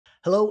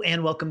Hello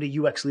and welcome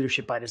to UX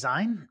Leadership by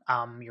Design.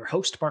 I'm your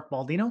host, Mark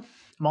Baldino.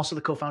 I'm also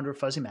the co-founder of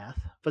Fuzzy Math.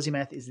 Fuzzy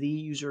Math is the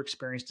user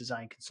experience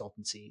design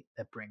consultancy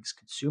that brings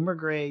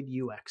consumer-grade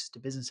UX to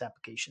business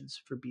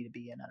applications for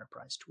B2B and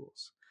enterprise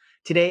tools.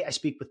 Today, I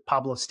speak with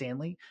Pablo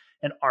Stanley,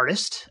 an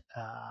artist,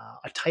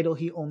 a title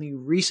he only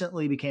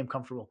recently became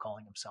comfortable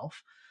calling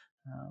himself.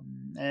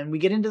 And we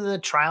get into the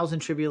trials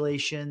and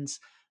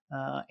tribulations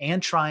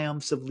and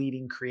triumphs of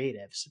leading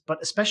creatives,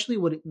 but especially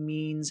what it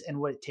means and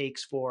what it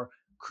takes for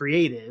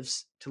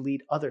creatives to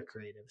lead other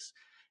creatives.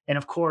 And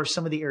of course,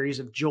 some of the areas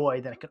of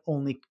joy that can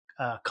only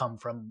come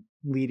from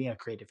leading a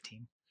creative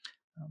team.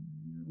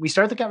 We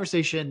start the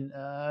conversation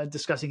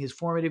discussing his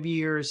formative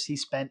years he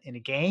spent in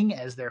a gang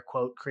as their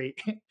quote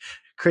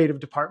creative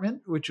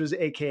department, which was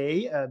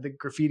AKA the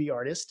graffiti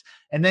artist,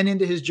 and then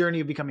into his journey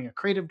of becoming a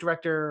creative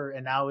director,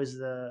 and now is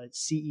the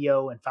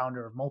CEO and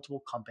founder of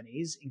multiple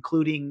companies,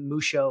 including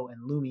Musho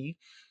and Lumi,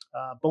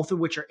 both of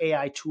which are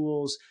AI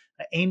tools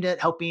aimed at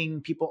helping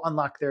people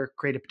unlock their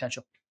creative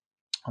potential.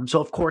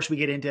 So, of course, we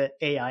get into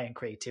AI and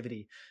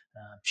creativity.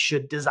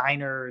 Should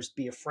designers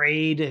be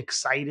afraid,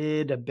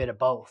 excited, a bit of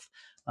both?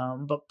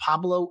 But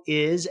Pablo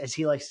is, as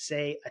he likes to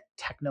say, a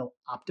techno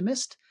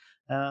optimist.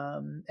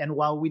 And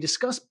while we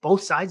discuss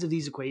both sides of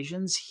these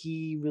equations,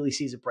 he really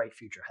sees a bright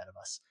future ahead of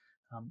us.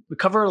 We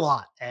cover a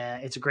lot.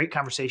 It's a great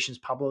conversation.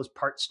 Pablo's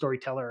part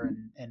storyteller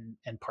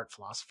and part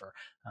philosopher.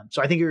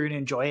 So I think you're going to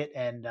enjoy it.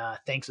 And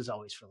thanks as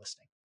always for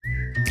listening.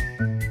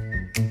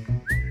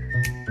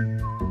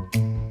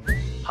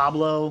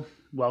 Pablo,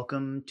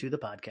 welcome to the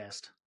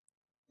podcast.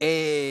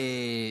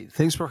 Hey,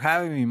 thanks for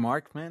having me,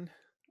 Mark, man.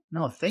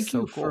 No, thank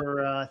you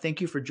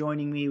Cool. for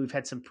joining me. We've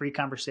had some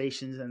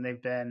pre-conversations and they've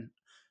been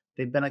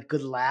a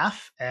good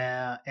laugh.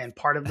 And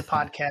part of the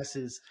podcast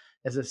is,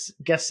 as a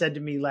guest said to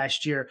me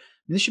last year,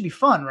 this should be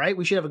fun, right?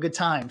 We should have a good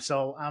time.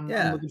 So I'm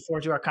looking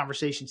forward to our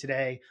conversation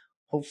today.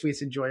 Hopefully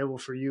it's enjoyable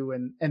for you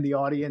and the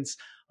audience.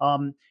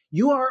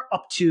 You are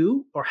up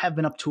to, or have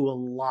been up to, a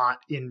lot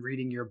in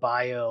reading your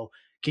bio.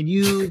 Can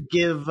you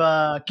give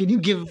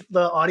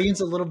the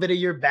audience a little bit of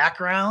your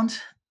background?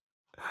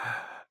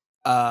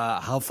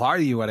 How far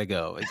do you want to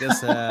go?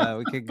 Because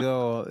we could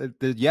go.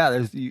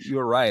 Yeah,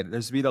 you're right.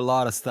 There's been a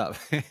lot of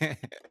stuff.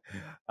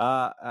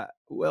 Well,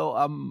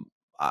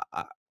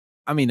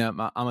 I mean,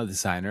 I'm a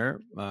designer.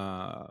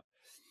 I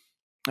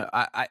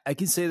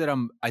can say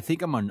that I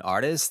think I'm an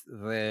artist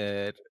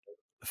that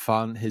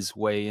found his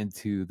way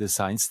into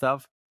design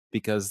stuff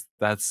because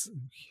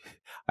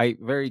I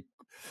very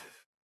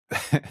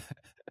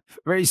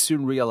very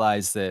soon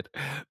realized that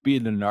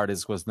being an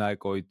artist was not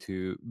going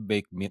to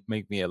make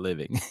me a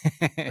living.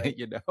 Right.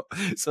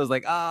 So it's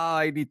like,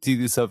 I need to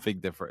do something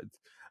different.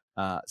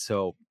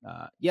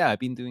 Yeah, I've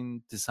been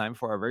doing design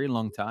for a very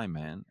long time,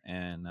 man,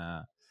 and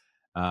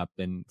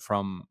been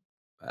from.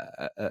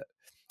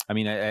 I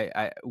mean,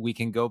 we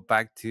can go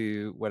back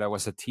to when I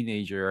was a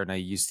teenager and I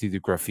used to do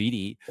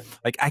graffiti.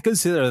 Like, I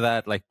consider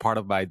that like part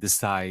of my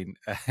design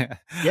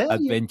Yeah,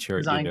 adventure.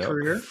 design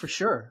career for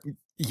sure.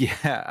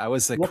 Yeah, I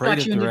was a What got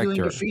creative you into doing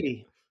director.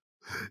 graffiti?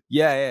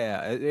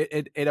 Yeah.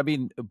 I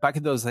mean, back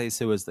in those days,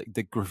 it was like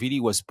the graffiti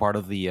was part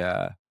of the.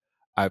 I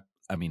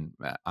mean,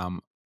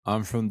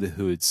 I'm from the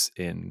hoods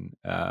in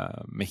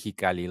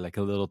Mexicali, like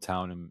a little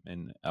town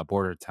in a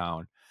border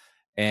town,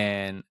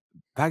 and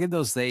back in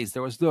those days,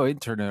 there was no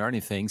internet or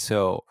anything.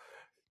 So,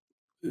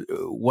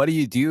 what do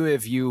you do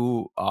if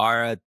you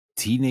are a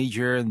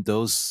teenager in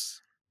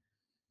those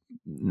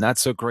not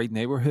so great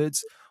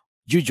neighborhoods?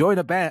 You join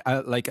a band,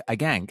 like a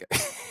gang.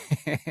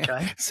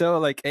 Okay. So,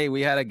 like, hey,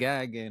 we had a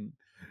gang, and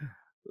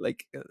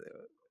like I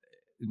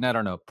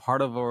don't know,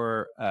 part of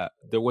our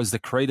there was the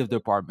creative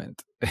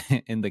department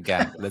in the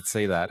gang, let's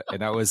say that,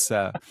 and You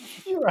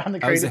were on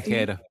the I was the creative team?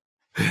 head of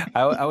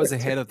I was the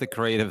head of the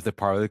creative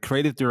department, the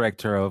creative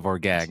director of our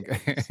gang.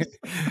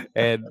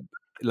 And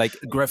like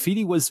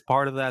graffiti was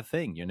part of that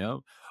thing,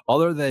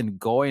 other than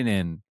going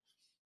and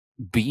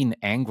being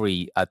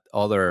angry at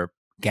other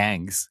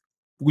gangs,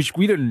 which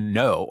we didn't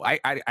know.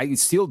 I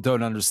still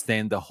don't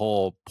understand the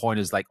whole point.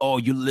 Is like, oh,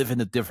 you live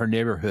in a different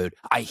neighborhood,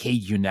 I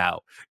hate you now.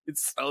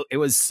 It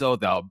was so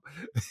dumb.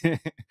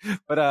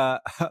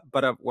 but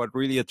what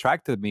really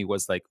attracted me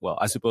was like, well,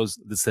 I suppose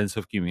the sense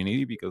of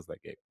community, because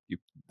like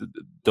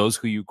those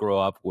who you grow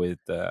up with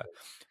that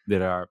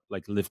are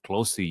like live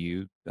close to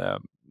you,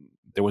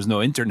 there was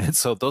no internet,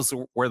 so those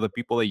were the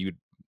people that you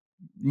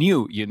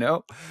knew.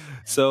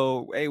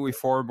 So hey, we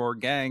formed our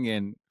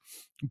gang,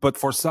 but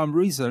for some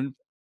reason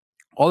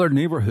other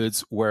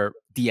neighborhoods were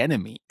the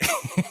enemy.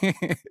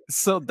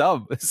 So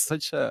dumb. It's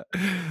such a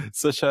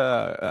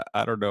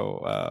I don't know,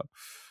 uh,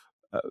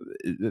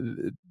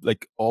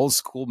 like old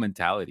school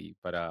mentality.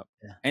 But Yeah.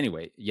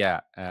 anyway, yeah,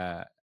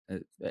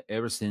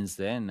 ever since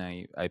then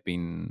I've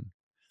been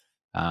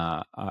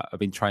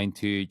trying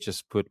to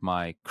just put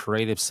my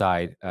creative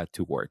side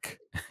to work.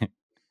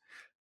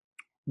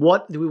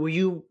 What were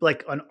you,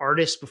 like, an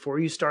artist before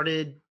you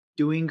started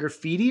doing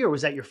graffiti, or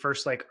was that your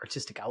first like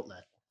artistic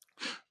outlet?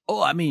 Oh,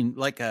 I mean,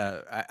 like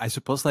I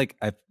suppose, like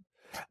I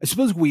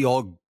suppose we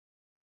all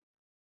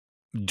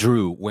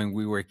drew when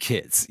we were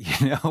kids.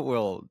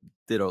 We'll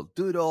did all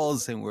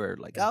doodles and we're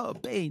like, Yeah. oh,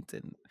 paint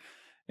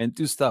and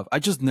do stuff. I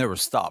just never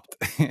stopped.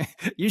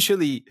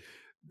 Usually,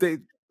 they,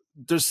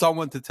 there's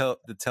someone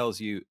that tells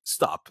you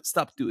stop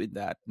doing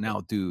that.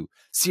 Now do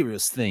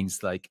serious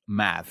things like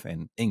math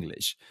and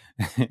English.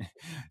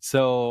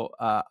 So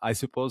I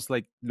suppose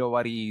like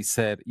nobody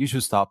said you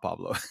should stop,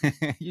 Pablo.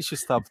 You should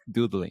stop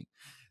doodling.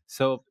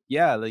 So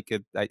yeah, like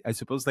I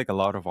suppose like a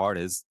lot of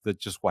artists, that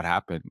just what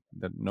happened,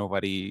 that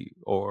nobody,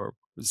 or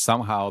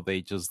somehow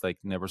they just like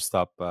never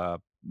stop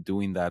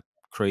doing that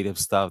creative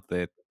stuff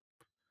that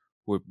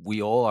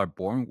we all are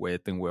born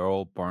with, and we're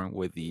all born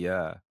with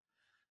the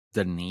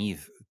need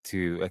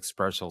to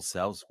express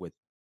ourselves with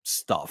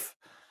stuff.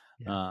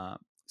 Yeah. Uh,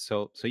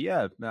 so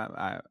yeah,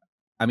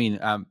 I mean,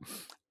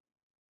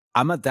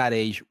 I'm at that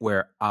age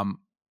where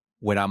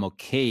when I'm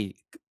okay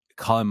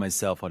calling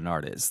myself an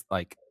artist.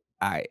 Like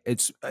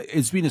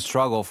it's been a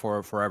struggle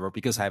for forever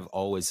because I've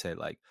always said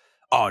like,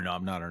 oh no,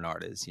 I'm not an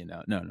artist.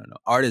 No.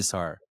 Artists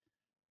are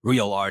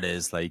real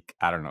artists. Like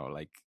I don't know,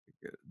 like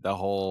the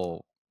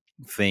whole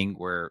thing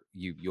where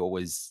you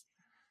always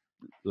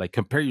like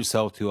compare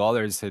yourself to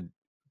others, and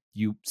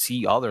you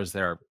see others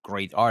that are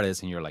great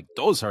artists and you're like,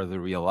 those are the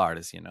real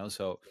artists.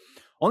 So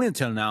only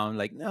until now I'm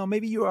like, no,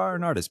 maybe you are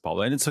an artist,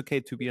 Paulo, and it's okay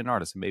to be an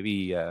artist.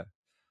 Maybe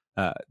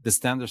the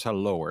standards are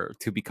lower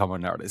to become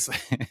an artist.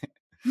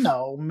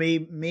 No,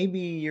 maybe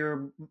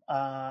you're.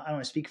 I don't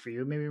want to speak for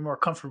you. Maybe you're more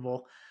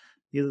comfortable.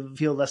 You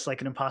feel less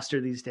like an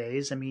imposter these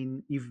days. I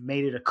mean, you've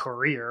made it a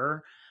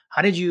career.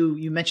 How did you?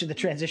 You mentioned the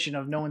transition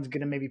of no one's going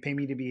to maybe pay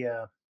me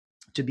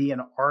to be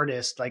an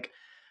artist. Like,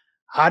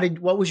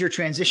 what was your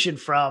transition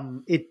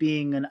from it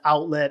being an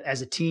outlet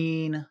as a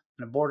teen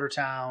in a border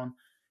town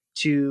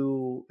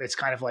to it's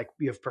kind of like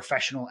you have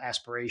professional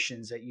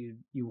aspirations that you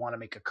want to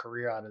make a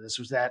career out of this?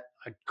 Was that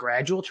a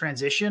gradual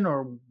transition,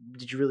 or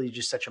did you really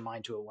just set your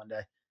mind to it one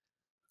day?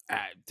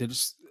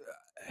 There's,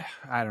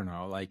 I don't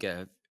know, like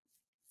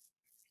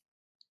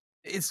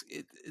it's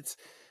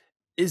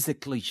is the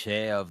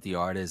cliche of the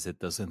artist that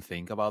doesn't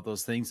think about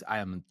those things. I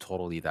am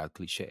totally that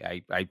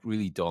cliche. I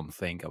really don't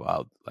think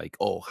about like,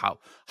 oh, how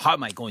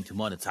am I going to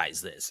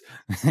monetize this?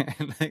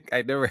 Like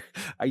I never,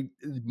 I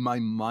my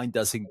mind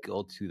doesn't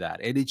go to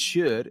that, and it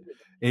should.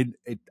 It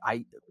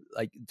I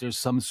like there's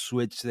some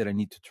switch that I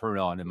need to turn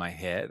on in my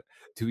head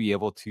to be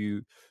able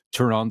to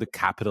turn on the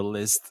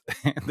capitalist,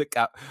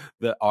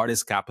 the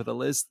artist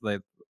capitalist,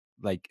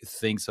 like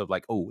thinks of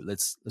like, oh,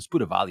 let's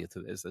put a value to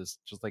this. It's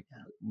just like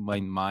Yeah. my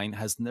mind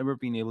has never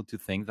been able to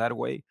think that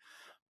way.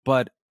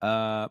 But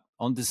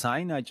on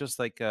design, I just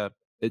like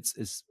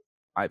it's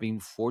I've been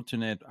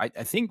fortunate. I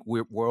think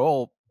we're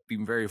all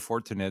been very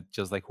fortunate,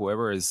 just like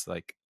whoever is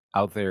like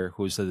out there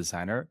who's a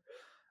designer.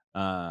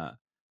 uh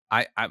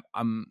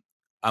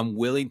I'm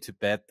willing to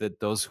bet that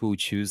those who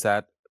choose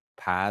that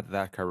path,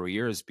 that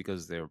career, is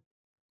because uh,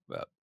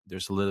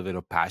 there's a little bit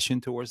of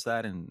passion towards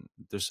that, and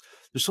there's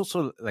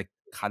also like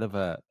kind of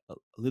a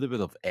little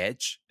bit of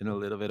edge and a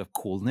little bit of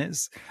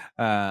coolness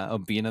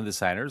of being a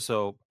designer.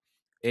 So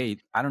hey,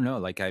 I don't know,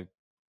 like I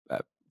uh,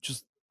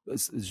 just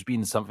it's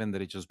been something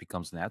that it just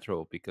becomes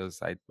natural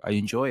because I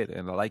enjoy it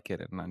and I like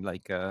it, and I'm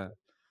like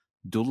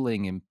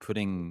doodling and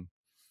putting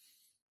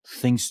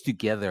things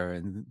together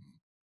and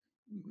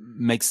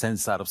make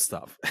sense out of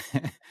stuff.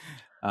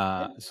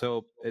 Yeah.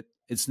 So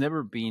it's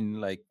never been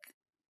like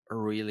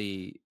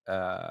really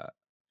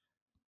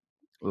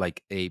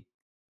like a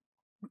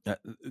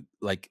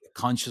like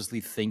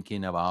consciously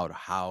thinking about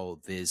how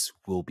this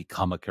will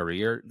become a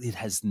career. It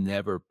has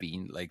never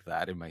been like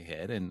that in my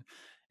head, and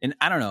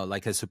I don't know,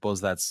 like I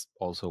suppose that's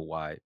also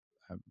why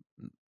um,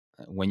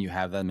 when you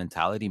have that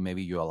mentality,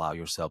 maybe you allow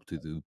yourself to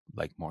do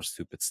like more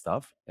stupid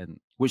stuff, and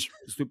which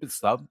stupid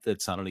stuff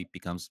that suddenly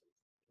becomes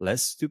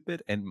less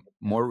stupid and Yeah.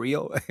 more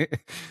real.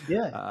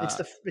 Yeah, uh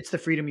it's the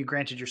freedom you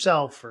granted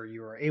yourself, or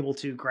you were able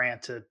to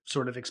grant to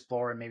sort of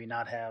explore and maybe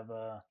not have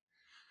a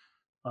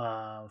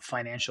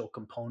financial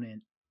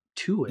component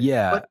to it. But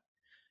yeah,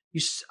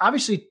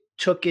 obviously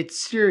took it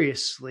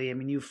seriously. I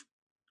mean, you've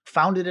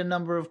founded a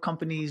number of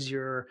companies.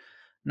 You're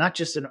not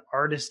just an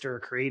artist or a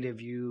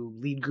creative. You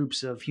lead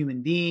groups of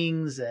human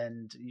beings,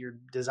 and you're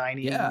yeah.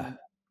 designing,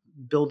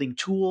 building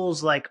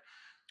tools like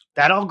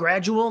that. All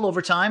gradual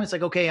over time. It's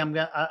like, okay, I'm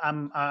gonna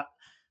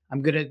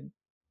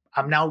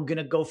I'm now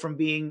gonna go from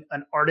being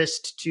an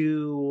artist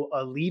to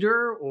a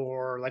leader,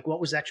 or like what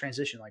was that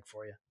transition like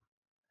for you?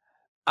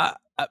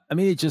 I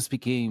mean, it just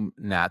became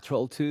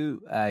natural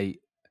too. I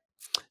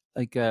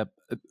like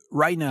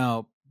right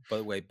now, by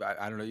the way,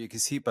 I don't know if you can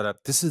see,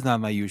 but this is not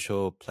my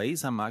usual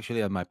place. I'm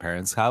actually at my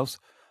parents' house,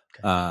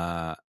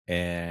 Okay.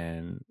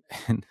 and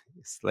and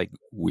it's like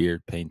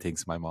weird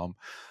paintings, my mom.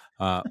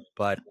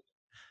 But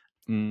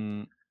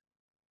mm,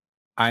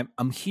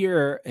 I'm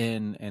here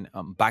and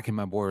I'm back in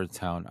my border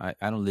town.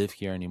 I don't live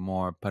here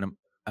anymore, but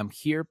I'm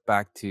here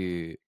back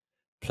to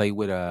play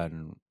with a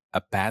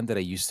band that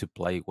I used to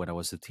play when I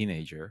was a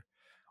teenager.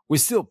 We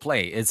still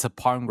play. It's a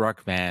punk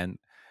rock band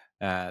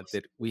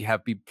that we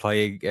have been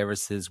playing ever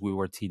since we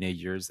were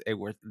teenagers. And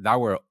we're now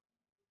we're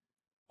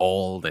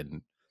old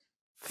and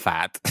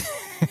fat.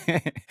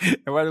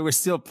 And while we're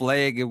still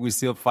playing and we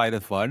still find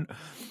it fun.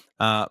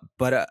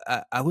 But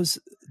I was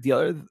the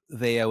other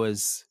day I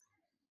was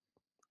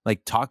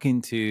like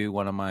talking to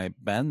one of my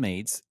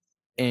bandmates,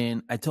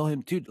 and I told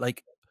him, dude,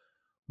 like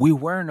we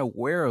weren't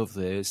aware of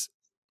this,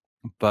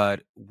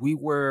 but we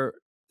were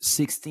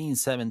 16,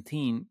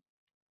 17,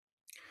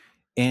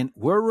 and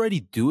we're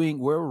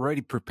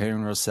already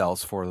preparing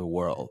ourselves for the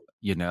world,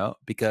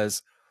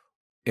 because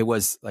it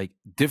was like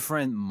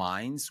different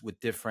minds with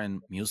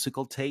different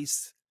musical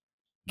tastes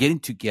getting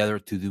together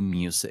to do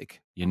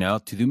music, to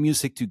do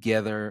music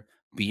together,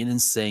 being in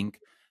sync,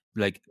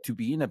 like to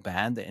be in a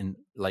band, and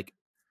like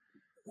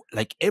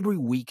every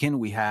weekend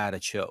we had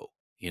a show,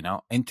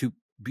 and to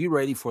be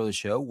ready for the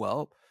show,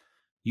 well,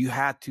 you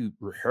had to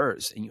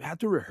rehearse, and you had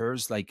to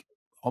rehearse like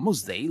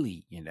almost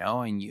daily,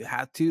 and you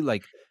had to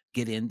like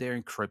get in there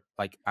and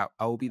like I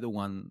will be the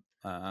one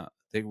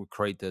they would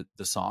create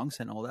the songs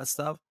and all that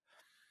stuff.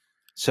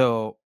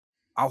 So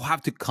I'll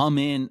have to come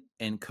in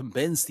and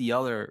convince the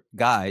other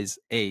guys,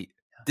 hey,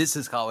 this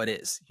is how it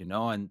is,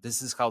 and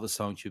this is how the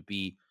song should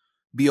be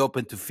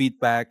open to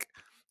feedback,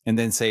 and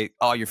then say,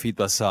 oh, your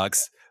feedback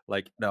sucks.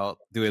 Like, no,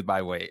 do it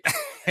my way.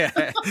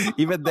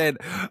 Even then,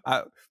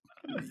 uh,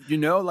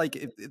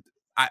 like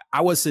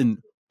I wasn't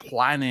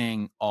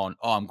planning on,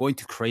 oh, I'm going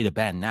to create a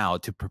band now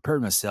to prepare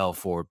myself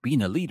for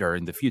being a leader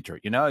in the future.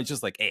 It's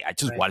just like, hey, I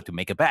just Right. wanted to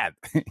make a band,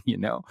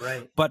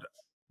 Right. but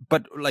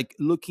like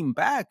looking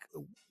back,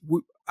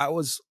 I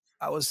was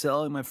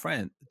telling my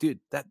friend,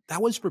 dude,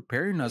 that was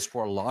preparing us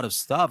for a lot of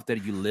stuff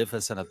that you live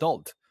as an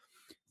adult.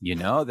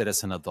 That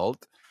as an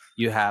adult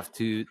you have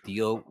to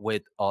deal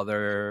with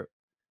other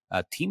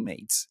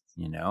teammates,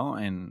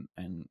 and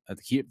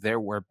here there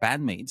were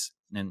bandmates,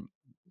 and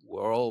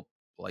we're all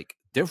like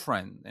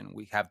different, and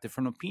we have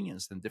different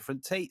opinions and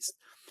different tastes,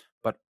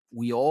 but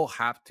we all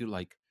have to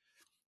like,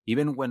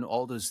 even when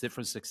all those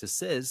differences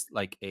exist,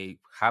 like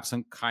have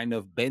some kind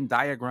of Venn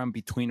diagram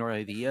between our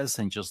ideas,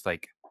 and just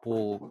like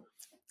pull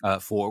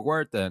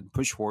forward and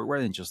push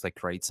forward and just like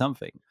create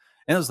something.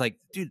 And I was like,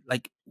 dude,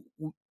 like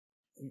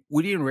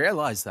we didn't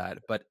realize that,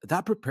 but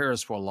that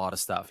prepares for a lot of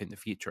stuff in the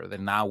future that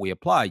now we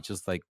apply,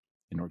 just like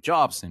in our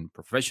jobs and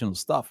professional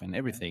stuff and Right.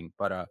 everything.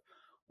 But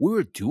we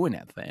were doing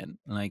it then.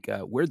 Like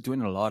we're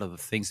doing a lot of the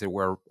things that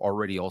we're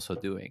already also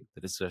doing.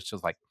 That is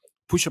just like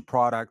push a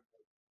product,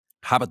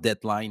 have a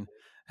deadline.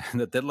 And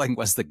the deadline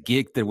was the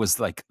gig that was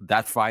like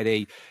that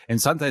Friday.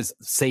 And sometimes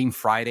same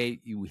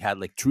Friday, we had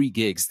like 3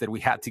 gigs that we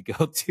had to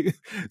go to.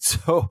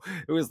 So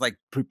it was like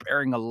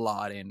preparing a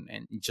lot, and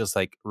just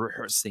like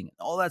rehearsing and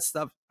all that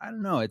stuff. I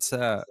don't know. It's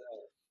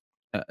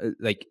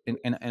like,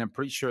 and I'm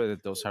pretty sure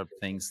that those are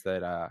things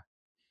that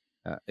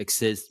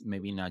exist,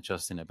 maybe not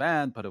just in a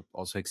band, but it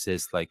also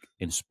exist like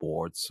in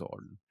sports,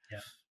 or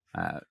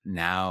Yeah.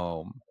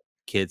 now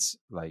kids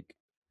like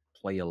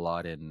play a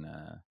lot in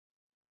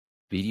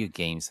video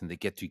games, and they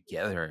get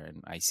together,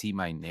 and I see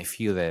my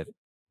nephew that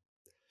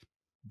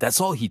that's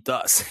all he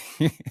does.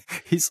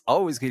 He's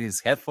always getting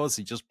his headphones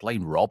and just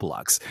playing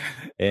Roblox.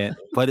 And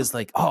but it's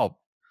like, oh,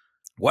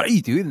 what are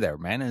you doing there,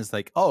 man? And it's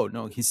like, oh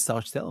no, he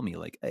starts telling me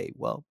like, hey,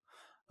 well,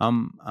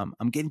 I'm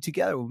getting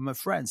together with my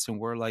friends, and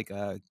we're like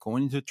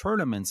going into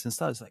tournaments and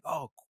stuff. It's like,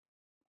 oh,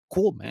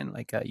 cool, man.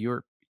 Like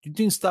you're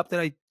doing stuff that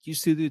I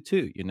used to do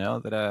too,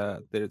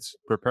 that it's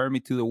preparing me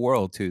to the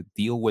world to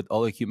deal with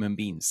other human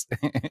beings.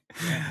 Yeah.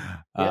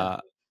 Yeah. uh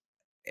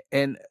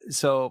and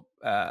so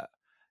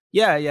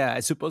yeah, I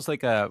suppose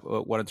like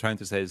what I'm trying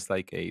to say is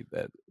like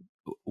that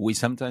we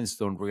sometimes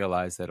don't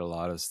realize that a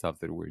lot of stuff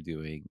that we're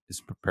doing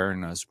is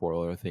preparing us for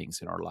other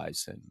things in our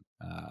lives. And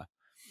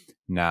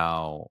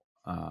now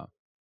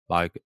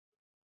like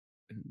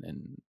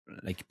and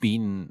like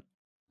being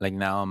like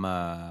now I'm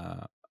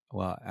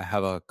well, I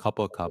have a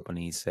couple of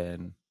companies,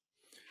 and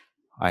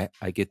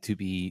I get to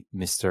be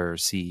Mr.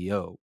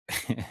 CEO.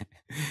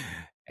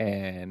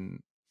 and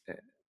uh,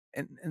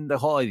 and the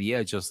whole idea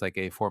is just like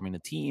a forming a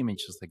team and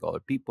just like other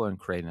people and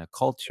creating a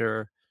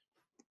culture.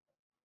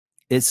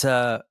 It's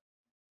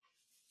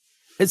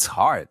it's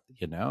hard,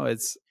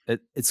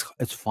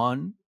 it's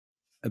fun,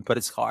 but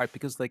it's hard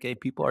because like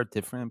people are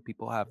different,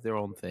 people have their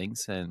own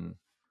things, and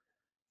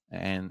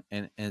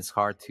it's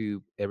hard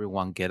to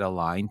everyone get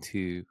aligned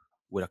to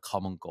with a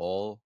common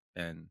goal.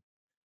 And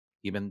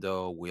even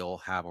though we all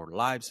have our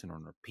lives and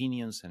our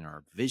opinions and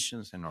our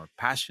visions and our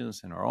passions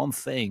and our own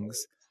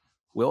things,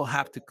 we all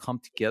have to come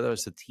together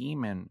as a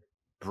team and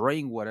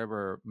bring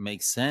whatever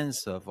makes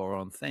sense of our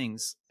own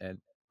things and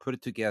put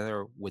it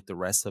together with the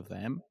rest of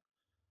them,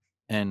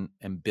 and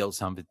build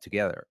something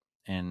together.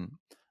 And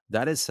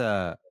that is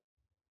I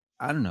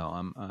don't know,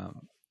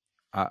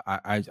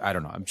 I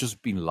don't know, I'm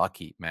just being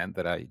lucky, man,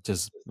 that I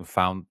just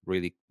found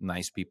really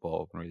nice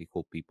people, really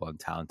cool people, and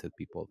talented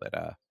people that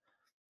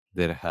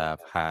have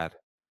had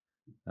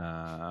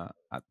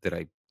that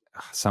I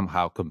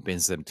somehow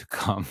convinced them to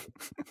come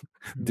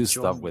do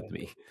stuff Join. with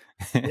me.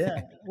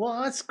 Yeah.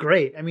 Well, that's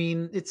great. I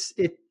mean,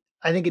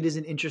 I think it is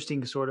an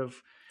interesting sort of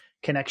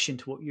connection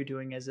to what you're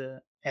doing as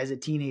a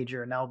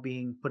teenager, now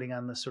being putting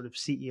on the sort of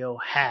CEO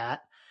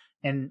hat.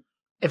 And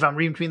if I'm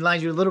reading between the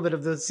lines, you're a little bit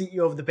of the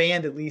CEO of the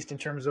band, at least in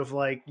terms of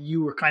like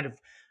you were kind of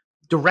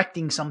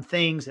directing some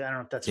things. I don't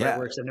know if that's the right Yeah.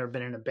 word, 'cause I've never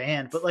been in a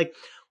band, but like,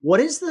 what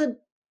is the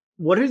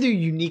what are the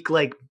unique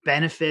like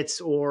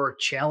benefits or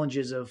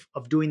challenges of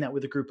doing that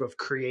with a group of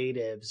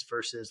creatives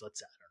versus, let's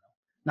say, I don't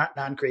know, not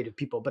non-creative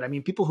people, but I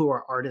mean people who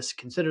are artists,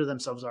 consider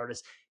themselves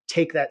artists,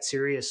 take that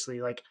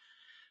seriously. Like,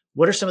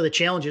 what are some of the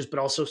challenges, but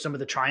also some of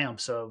the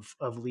triumphs of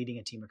leading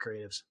a team of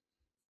creatives?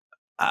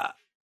 Uh,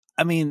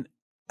 I mean,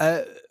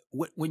 uh,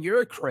 when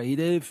you're a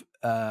creative,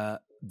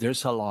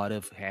 there's a lot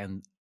of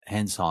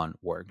hands-on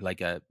work. Like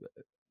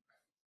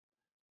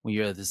when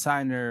you're a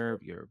designer,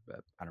 you're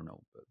I don't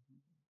know,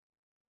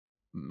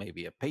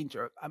 maybe a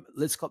painter.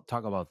 Let's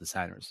talk about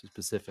designers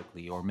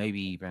specifically, or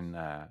maybe even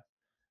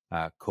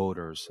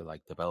coders,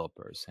 like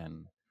developers.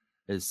 And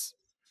it's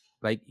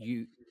like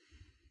you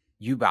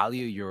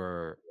value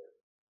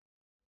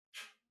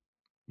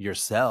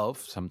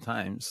yourself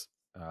sometimes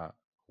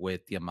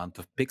with the amount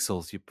of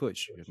pixels you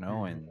push,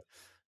 Mhm. and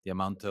the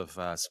amount of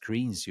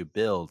screens you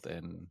build,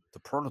 and the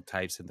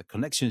prototypes, and the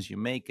connections you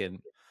make,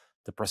 and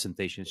the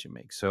presentations you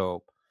make.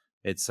 So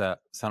it's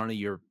suddenly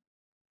your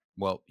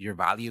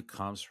value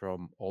comes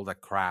from all the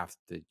craft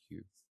that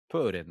you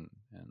put and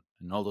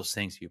all those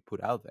things you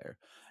put out there.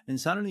 And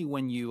suddenly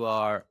when you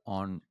are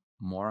on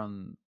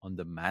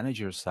the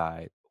manager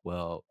side,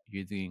 well,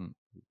 you're doing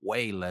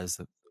way less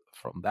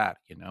from that,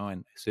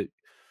 and so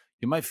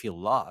you might feel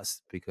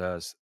lost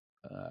because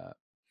uh,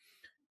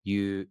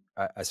 you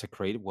as a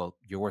creative, well,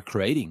 you were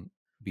creating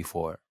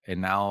before, and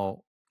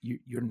now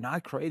you're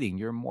not creating.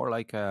 You're more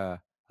like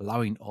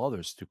allowing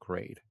others to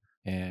create,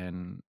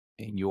 and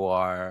you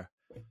are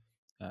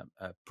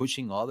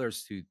pushing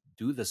others to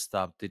do the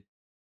stuff that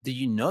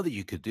you know that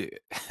you could do.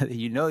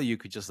 You know that you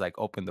could just like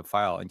open the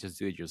file and just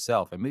do it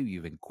yourself, and maybe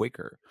even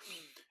quicker,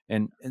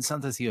 and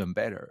sometimes even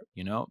better.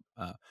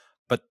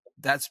 But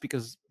that's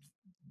because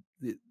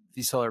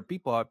these other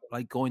people are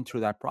like going through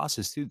that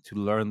process too, to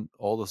learn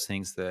all those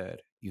things that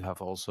you have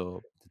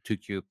also that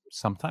took you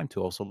some time to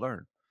also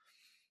learn.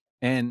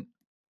 And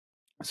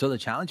so the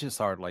challenges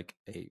are like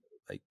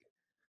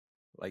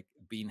like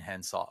being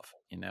hands off.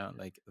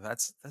 Like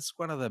that's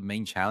one of the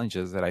main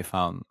challenges that I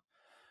found.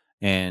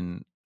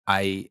 And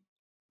I,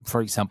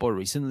 for example,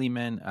 recently,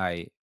 man,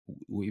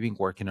 we've been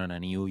working on a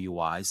new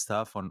UI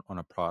stuff on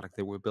a product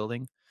that we're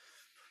building,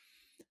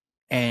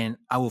 and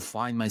I will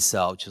find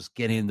myself just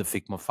getting in the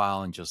Figma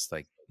file and just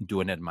like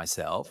doing it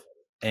myself.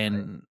 Right.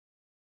 And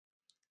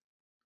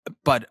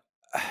but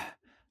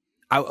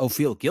I'll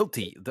feel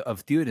guilty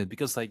of doing it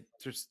because like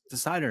there's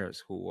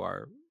designers who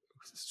are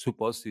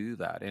supposed to do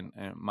that, and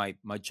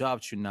my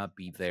job should not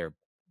be there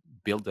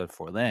build it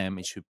for them.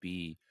 It should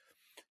be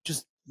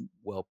just,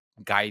 well,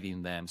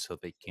 guiding them so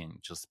they can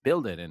just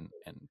build it. And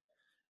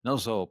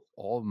also,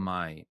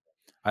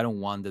 I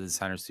don't want the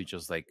designers to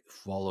just like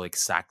follow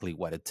exactly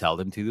what I tell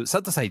them to do.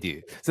 Sometimes I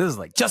do. So it's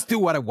like, just do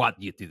what I want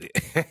you to do.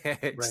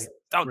 Right. Just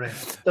don't Right.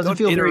 Doesn't don't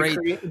feel very iterate.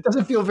 creative. It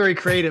doesn't feel very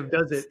creative,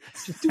 does it?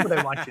 Just do what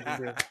I want you to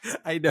do.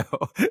 I know.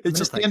 I'm It's going to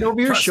just like, stand over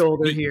your trust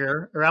shoulder me.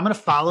 here, or I'm going to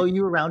follow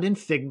you around in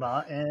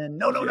Figma. And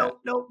no, no, Yeah. no,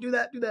 no, do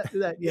that, do that, do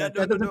that. Yeah. Yeah,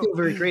 No. that No. doesn't No. feel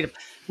very creative,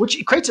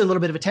 which creates a little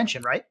bit of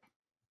attention, right?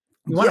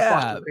 You want to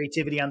foster Yeah.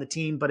 creativity on the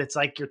team, but it's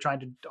like you're trying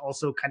to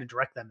also kind of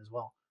direct them as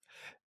well.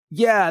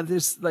 Yeah.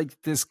 There's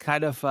like this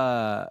kind of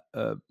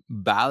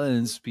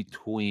balance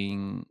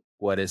between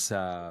what is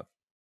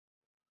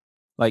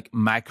like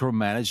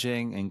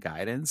micromanaging and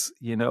guidance,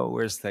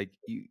 where it's like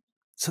you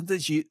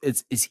sometimes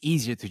it's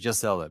easier to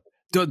just tell them,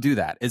 don't do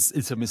that.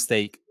 It's a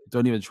mistake.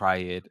 Don't even try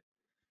it.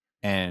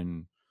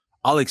 And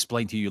I'll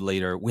explain to you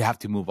later. We have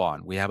to move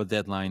on. We have a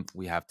deadline.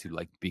 We have to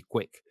like be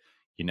quick,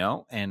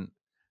 and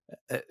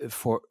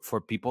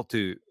for people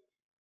to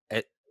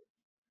uh,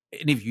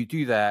 and if you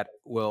do that,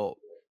 well,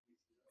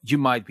 you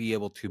might be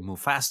able to move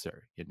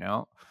faster,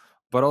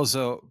 but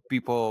also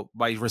people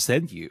might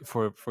resent you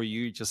for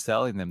you just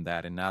telling them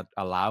that and not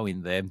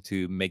allowing them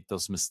to make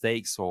those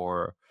mistakes,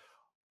 or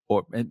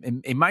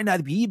and it might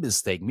not be a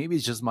mistake. Maybe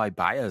it's just my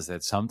bias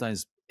that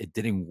sometimes it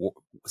didn't work.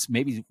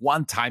 Maybe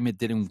one time it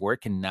didn't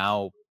work, and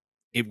now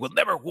it will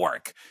never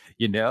work.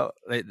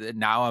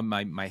 Now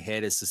my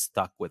head is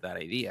stuck with that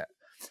idea,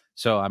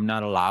 so I'm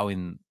not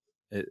allowing.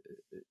 uh,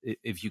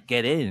 if you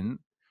get in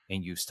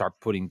and you start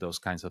putting those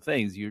kinds of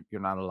things, you're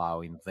not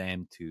allowing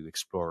them to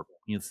explore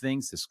new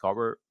things,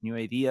 discover new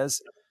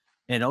ideas,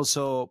 and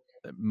also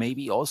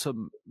maybe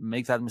also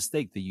make that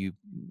mistake that you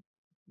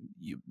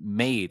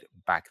made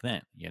back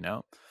then.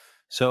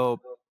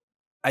 So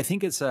I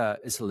think it's a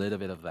little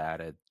bit of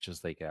that. It's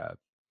just like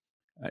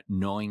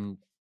knowing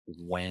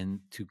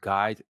when to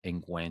guide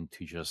and when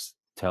to just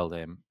tell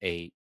them,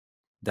 hey,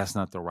 that's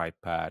not the right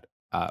path.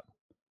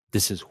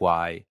 This is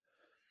why.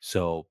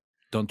 So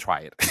don't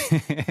try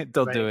it.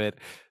 Don't Right. do it.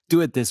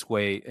 Do it this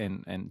way,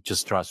 and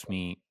just trust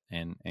me,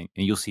 and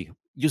you'll see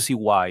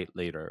why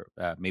later.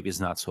 Maybe it's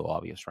not so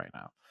obvious right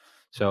now.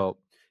 Right. So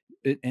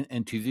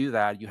and to do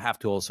that, you have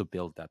to also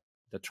build that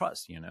the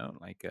trust.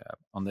 Like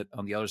on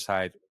the other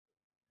side,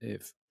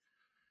 if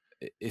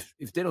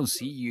if they don't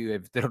see you,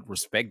 if they don't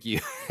respect you,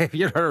 if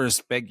you don't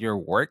respect your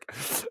work,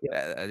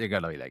 Yep. you're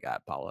gonna be like, ah,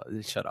 Paula,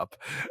 shut up.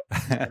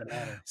 It's not going to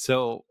matter.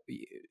 So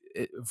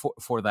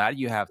for that,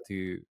 you have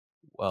to,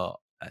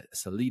 well,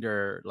 as a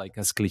leader, like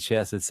as cliche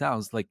as it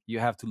sounds, like you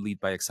have to lead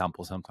by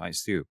example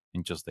sometimes too,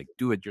 and just like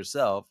do it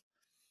yourself,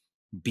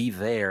 be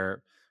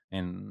there,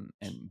 and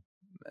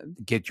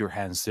get your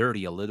hands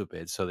dirty a little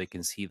bit so they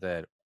can see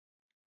that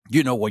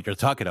you know what you're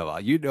talking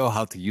about. You know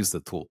how to use the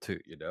tool too.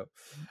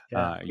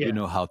 Yeah. You Yeah.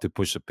 know how to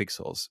push the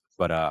pixels.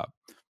 But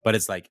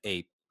it's like,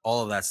 hey,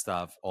 all of that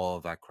stuff, all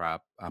of that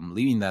crap, I'm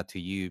leaving that to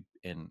you,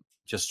 and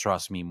just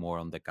trust me more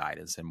on the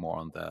guidance and more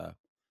on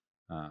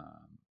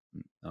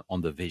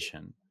the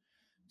vision.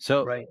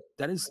 So Right.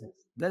 that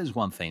is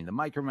one thing. The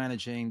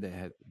micromanaging,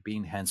 the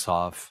being hands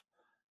off.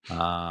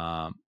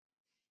 Um,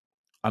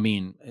 I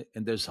mean,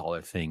 and there's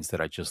other things that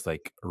are just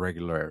like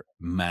regular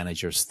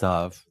manager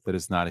stuff that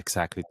is not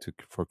exactly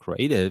for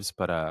creatives,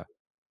 but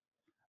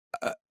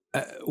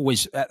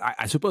which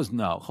I suppose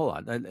no.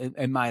 Hold on,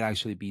 it might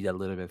actually be a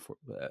little bit for,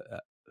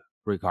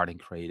 regarding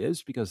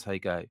creatives, because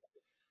like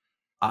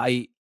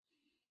I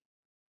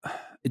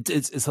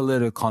it's a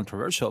little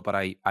controversial, but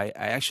I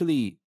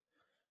actually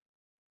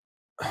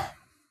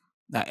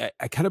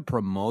I kind of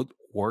promote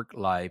work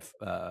life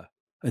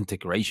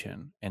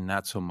integration, and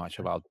not so much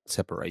about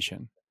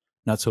separation,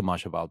 not so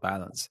much about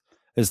balance.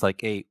 It's like,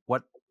 hey,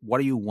 what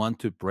do you want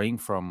to bring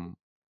from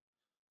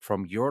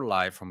your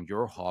life, from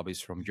your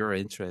hobbies, from your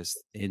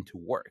interests into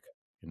work,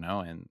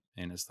 and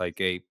it's like,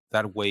 a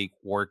that way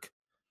work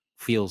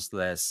feels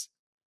less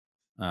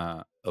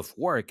of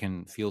work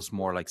and feels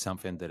more like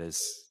something that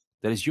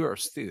is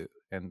yours too,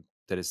 and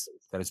that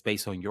is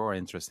based on your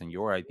interest and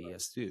your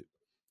ideas too.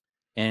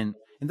 And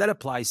that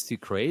applies to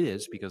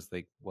creatives, because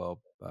like,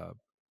 well,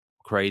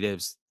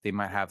 creatives, they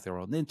might have their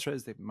own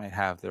interests, they might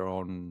have their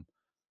own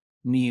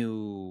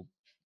new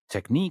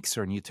techniques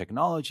or new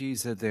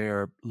technologies that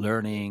they're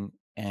learning,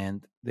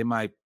 and they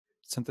might,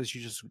 sometimes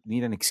you just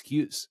need an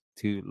excuse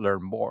to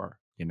learn more,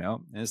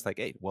 and it's like,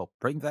 hey, well,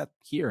 bring that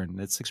here and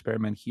let's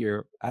experiment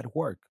here at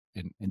work,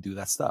 and do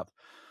that stuff.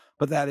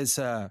 But that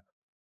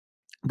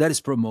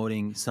is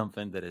promoting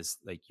something that is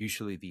like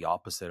usually the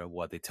opposite of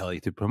what they tell you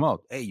to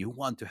promote. Hey, you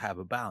want to have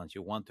a balance,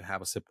 you want to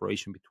have a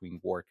separation between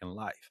work and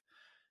life.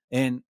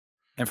 And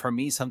and for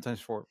me, sometimes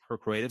for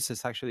creatives,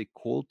 it's actually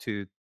cool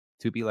to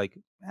be like,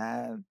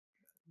 ah,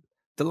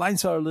 the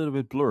lines are a little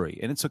bit blurry,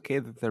 and it's okay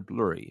that they're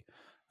blurry.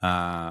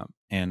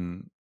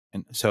 And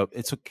so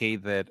it's okay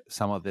that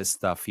some of this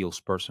stuff feels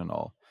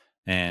personal,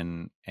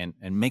 and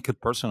make it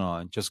personal,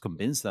 and just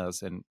convince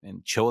us, and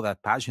show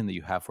that passion that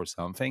you have for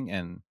something,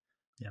 and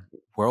Yeah.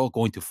 we're all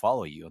going to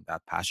follow you on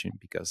that passion,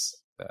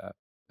 because uh,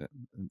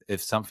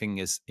 if something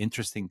is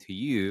interesting to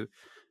you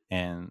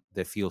and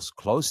that feels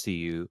close to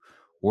you,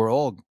 we're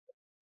all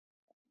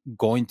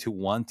going to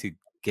want to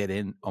get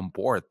in on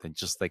board and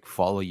just like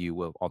follow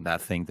you on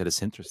that thing that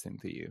is interesting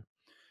to you.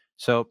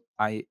 So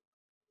I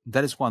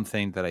that is one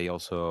thing that I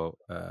also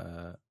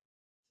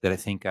that I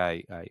think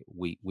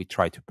we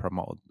try to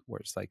promote, where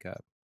it's like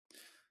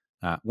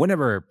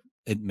whenever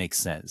it makes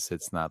sense.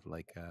 It's not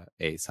like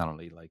a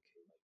suddenly like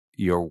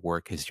your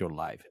work is your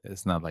life.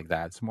 It's not like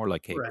that. It's more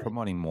like, hey, Right.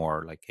 promoting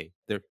more like, hey,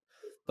 the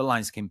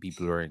lines can be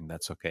blurring.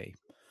 That's okay.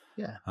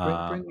 Yeah.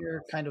 Bring Um,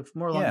 your kind of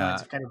more along the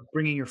lines yeah, of kind of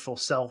bringing your full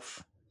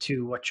self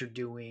to what you're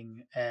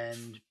doing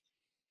and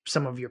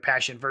some of your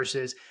passion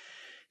versus,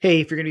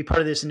 hey, if you're going to be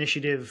part of this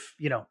initiative,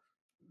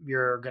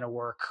 you're going to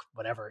work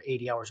whatever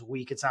 80 hours a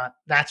week. It's not.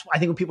 That's I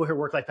think when people hear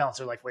work life balance,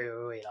 they're like,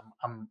 wait.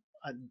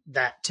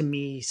 That to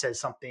me says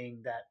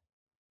something that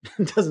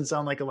doesn't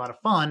sound like a lot of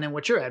fun. And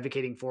what you're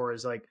advocating for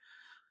is like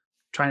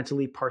trying to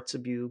leave parts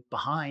of you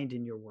behind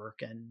in your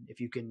work. And if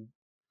you can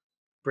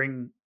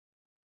bring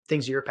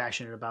things you're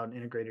passionate about and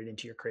integrate it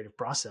into your creative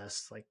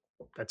process, like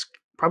that's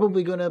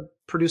probably going to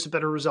produce a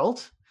better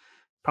result,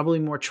 probably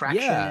more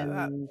traction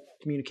yeah. and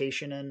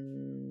communication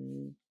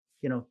and,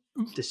 you know,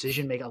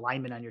 decision make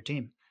alignment on your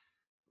team.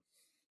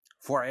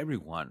 For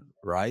everyone,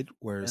 right? Yeah.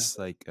 Whereas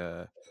like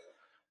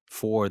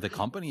for the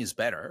company is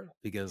better,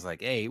 because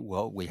like, hey,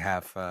 well, we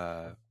have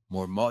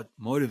more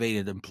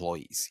motivated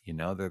employees,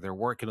 they're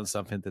working on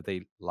something that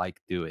they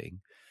like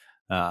doing.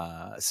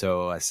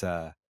 So as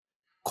a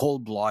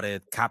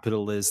cold-blooded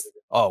capitalist,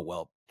 oh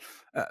well,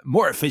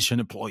 more efficient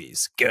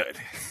employees, good.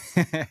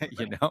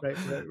 you Right. know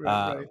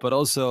Right. but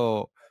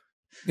also,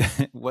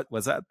 what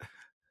was that?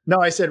 No,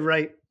 I said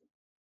right.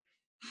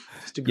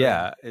 Just agreeing.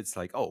 Yeah, it's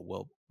like, oh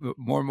well,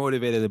 more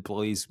motivated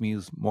employees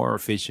means more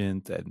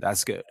efficient, and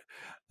that's good.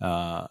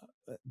 uh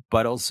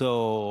but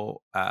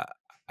also,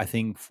 I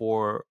think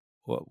for,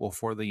 well,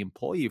 for the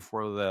employee,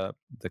 for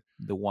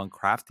the one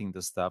crafting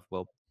the stuff,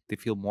 well, they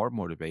feel more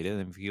motivated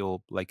and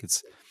feel like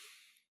it's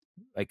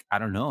like, I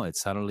don't know, it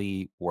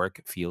suddenly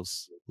work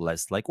feels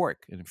less like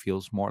work, and it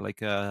feels more like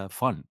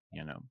fun.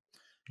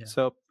 Yeah.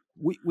 So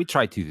we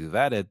try to do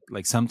that. It,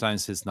 like,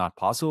 sometimes it's not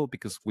possible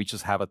because we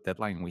just have a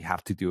deadline, we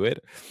have to do it.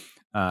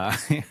 uh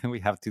we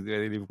have to do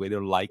it if we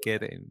don't like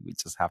it, and we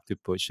just have to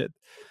push it.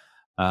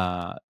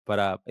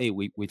 But hey,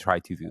 we try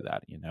to do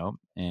that,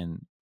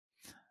 and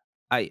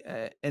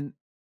and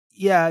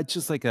yeah, it's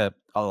just like a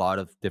lot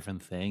of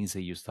different things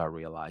that you start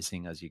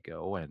realizing as you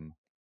go, and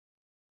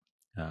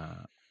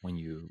when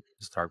you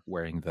start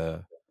wearing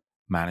the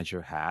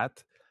manager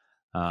hat.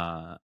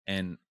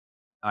 And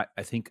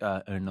I think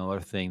another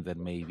thing that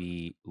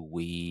maybe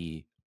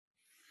we,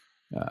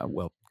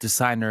 well,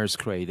 designers,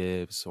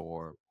 creatives,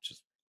 or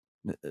just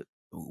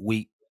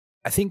we,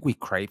 I think we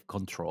crave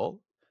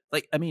control.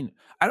 Like, I mean,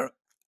 I don't.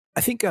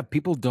 I think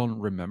people don't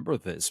remember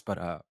this,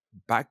 but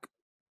back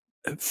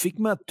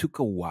Figma took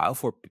a while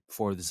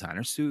for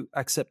designers to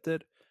accept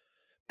it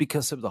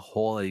because of the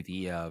whole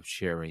idea of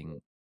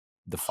sharing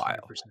the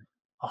file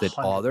 100%. that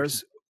 100%.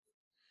 others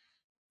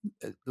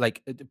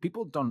like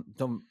people don't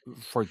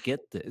forget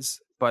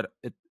this, but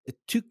it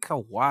took a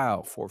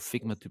while for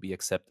Figma to be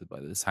accepted by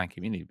the design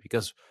community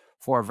because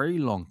for a very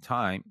long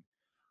time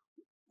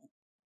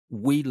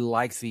we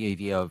liked the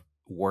idea of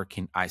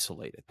working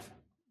isolated,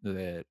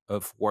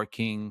 of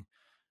working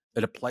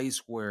at a place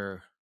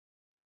where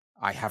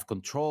I have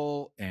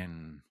control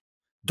and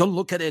don't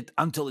look at it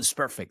until it's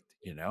perfect.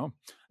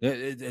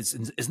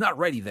 It's not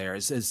ready there.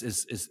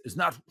 It's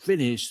not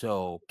finished.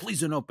 So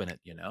please don't open it.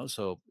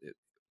 So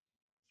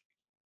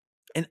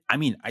and I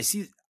mean,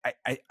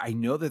 I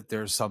know that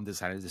there's some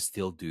designers that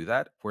still do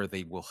that, where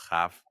they will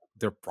have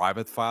their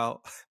private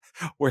file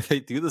where they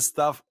do the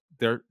stuff.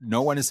 There,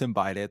 no one is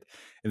invited,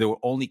 and they will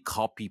only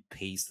copy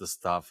paste the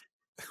stuff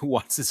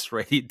once it's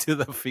ready to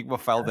the Figma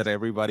file that Yes.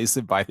 everybody's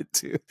invited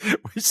to,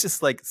 which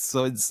is like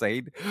so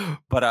insane.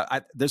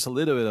 But there's a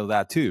little bit of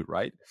that too,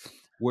 right?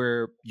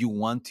 Where you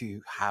want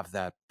to have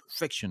that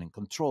perfection and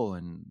control,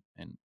 and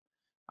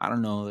I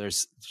don't know.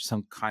 There's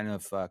some kind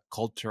of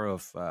culture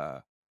of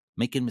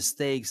making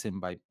mistakes,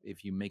 and by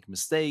if you make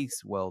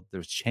mistakes, well,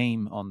 there's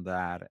shame on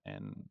that,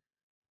 and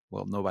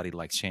well, nobody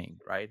likes shame,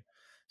 right?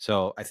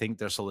 So I think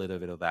there's a little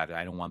bit of that.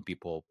 I don't want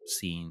people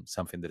seeing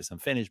something that is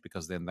unfinished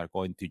because then they're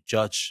going to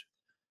judge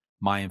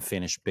my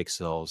unfinished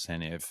pixels,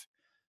 and if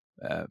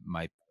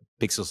my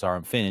pixels are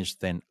unfinished,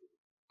 then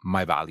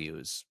my value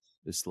is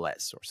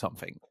less or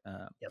something.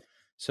 Yep.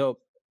 So.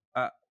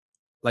 Uh,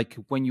 like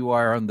when you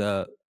are on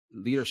the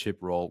leadership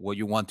role, well,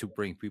 you want to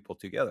bring people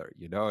together,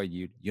 you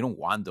don't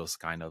want those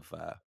kind of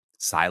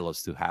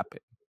silos to happen.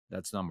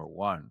 That's number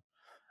one.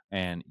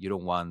 And you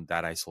don't want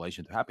that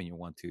isolation to happen. You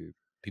want to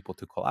people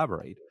to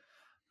collaborate,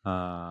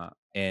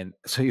 and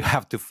so you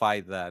have to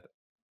fight that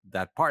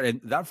part, and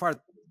that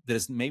part that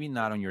is maybe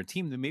not on your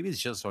team, that maybe it's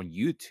just on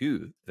you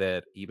too,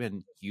 that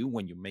even you,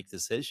 when you make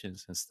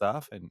decisions and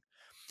stuff, and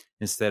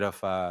instead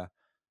of uh,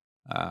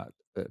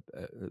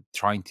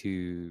 trying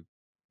to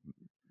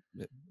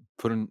uh,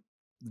 put in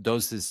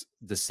those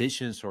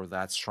decisions or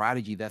that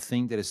strategy, that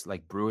thing that is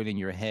like brewing in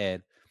your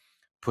head,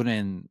 put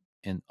in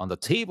on the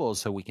table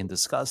so we can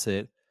discuss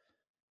it.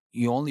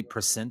 You only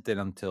present it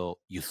until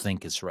you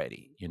think it's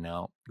ready,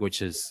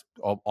 which is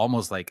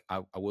almost like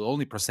I will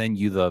only present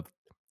you the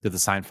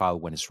design file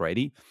when it's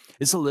ready.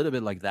 It's a little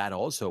bit like that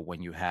also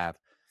when you have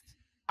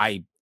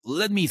I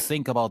let me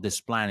think about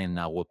this plan and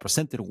I will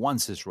present it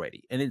once it's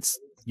ready. And it's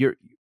you're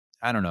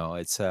I don't know,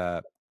 it's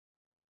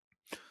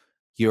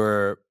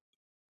you're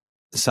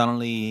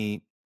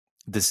suddenly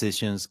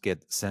decisions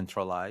get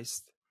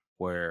centralized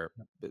where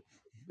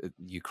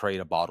you create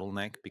a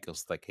bottleneck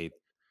because like hey,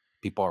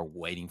 people are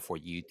waiting for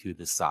you to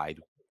decide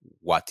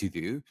what to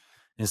do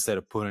instead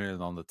of putting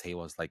it on the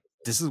table. It's like,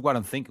 this is what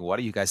I'm thinking, what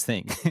do you guys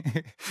think?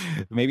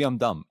 Maybe I'm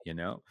dumb,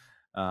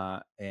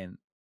 and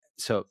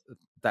so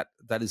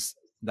that is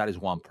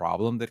one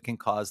problem that can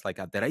cause like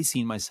that I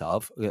seen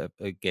myself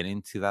get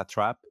into that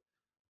trap.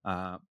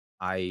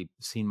 I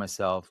seen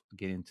myself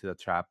get into the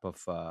trap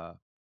of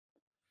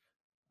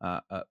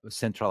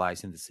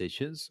centralizing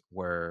decisions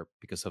where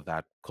because of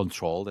that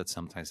control that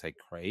sometimes I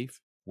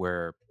crave,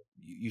 where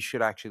you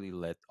should actually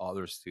let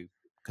others to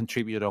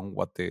contribute on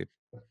what they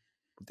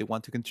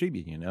want to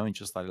contribute, and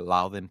just like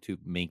allow them to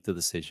make the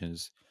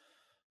decisions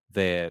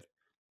that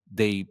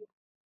they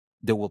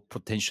they will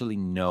potentially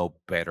know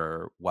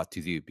better what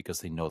to do because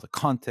they know the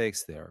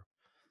context. They're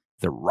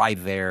right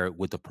there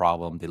with the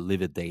problem. They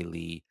live it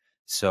daily.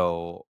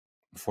 So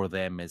for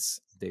them,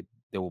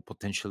 they will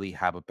potentially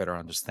have a better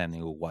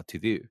understanding of what to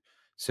do.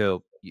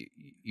 So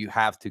you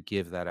have to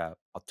give that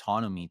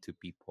autonomy to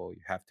people.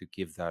 You have to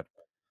give that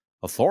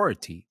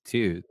authority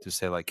too, to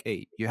say like,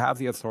 hey, you have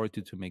the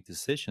authority to make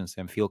decisions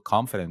and feel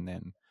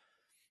confident.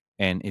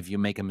 And if you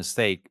make a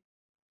mistake,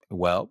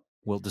 well,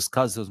 we'll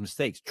discuss those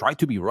mistakes. Try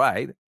to be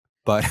right,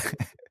 but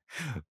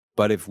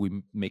but if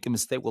we make a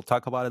mistake, we'll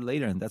talk about it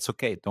later, and that's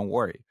okay. Don't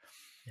worry.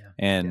 Yeah.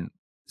 Yeah. And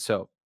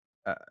so,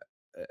 uh,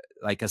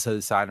 like as a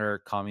designer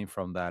coming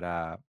from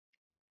that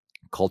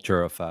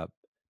culture of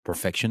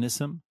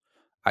perfectionism,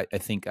 I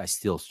think I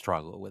still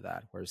struggle with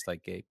that. Where it's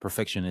like, a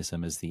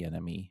perfectionism is the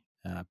enemy.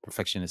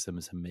 Perfectionism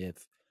is a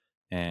myth,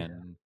 Yeah.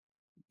 and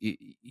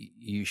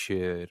you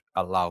should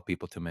allow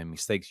people to make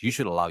mistakes. You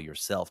should allow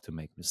yourself to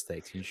make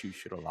mistakes. You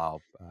should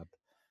allow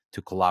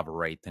to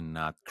collaborate and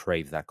not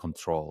crave that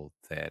control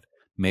that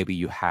maybe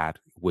you had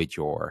with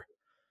your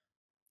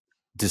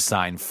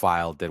design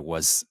file that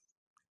was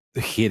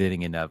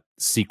hidden in a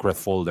secret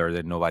folder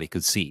that nobody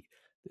could see.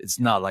 It's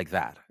Yeah. not like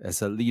that.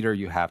 As a leader,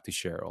 you have to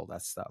share all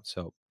that stuff.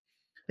 So,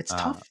 It's uh,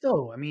 tough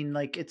though. I mean,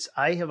 like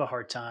I have a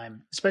hard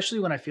time, especially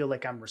when I feel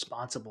like I'm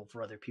responsible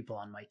for other people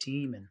on my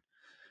team and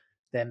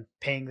them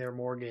paying their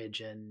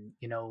mortgage and,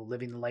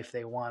 living the life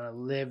they want to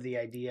live. The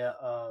idea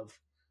of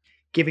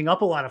giving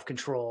up a lot of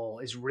control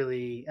is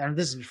really, and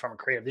this is from a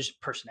creative, this is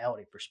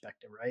personality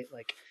perspective, right?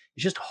 Like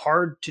it's just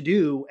hard to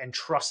do and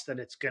trust that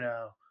it's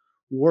gonna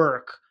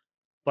work.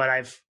 But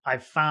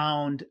I've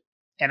found,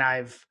 and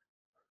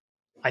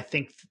I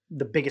think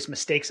the biggest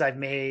mistakes I've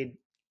made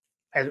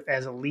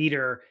as a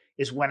leader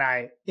is when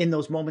in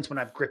those moments when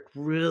I've gripped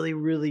really,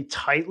 really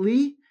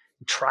tightly,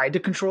 tried to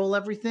control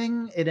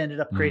everything, it ended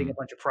up creating a mm,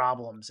 bunch of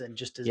problems and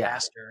just yeah,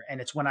 disaster.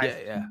 And it's when I've yeah,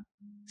 yeah.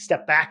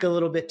 step back a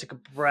little bit, take a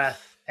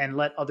breath, and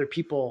let other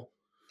people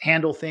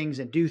handle things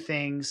and do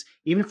things,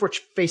 even if we're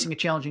facing a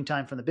challenging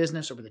time from the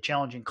business or with a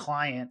challenging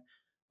client.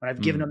 When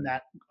I've given Mm, them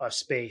that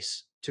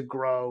space to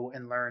grow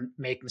and learn,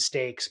 make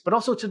mistakes, but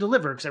also to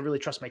deliver because I really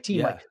trust my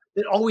team. Like yeah,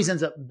 it always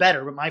ends up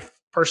better. But my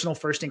personal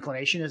first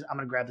inclination is I'm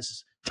going to grab this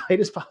as tight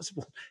as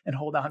possible and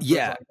hold on for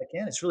as long yeah, as I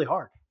can. It's really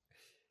hard.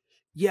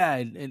 yeah.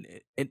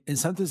 And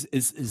sometimes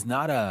it's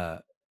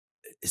not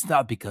it's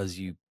not because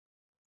you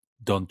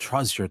don't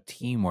trust your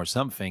team or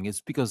something.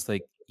 It's because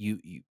like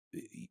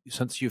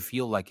sometimes you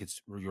feel like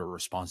it's your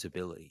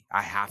responsibility.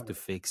 I have to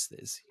fix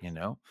this,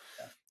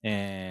 Yeah.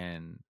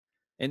 and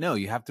no,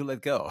 you have to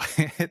let go.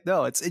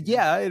 No,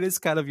 yeah, it is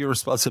kind of your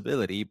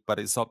responsibility, but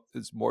it's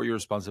more your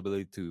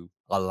responsibility to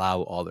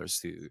allow others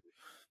to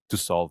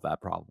solve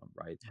that problem,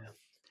 right? Yeah.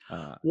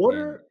 uh What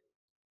and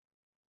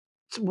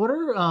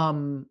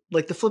are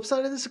like the flip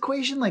side of this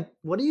equation? Like,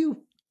 what do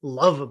you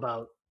love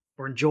about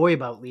or enjoy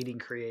about leading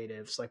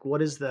creatives? Like,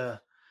 what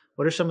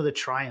are some of the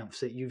triumphs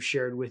that you've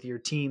shared with your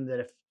team that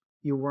if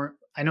you weren't,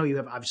 I know you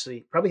have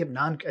obviously probably have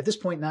at this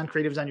point non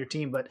creatives on your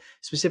team, but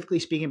specifically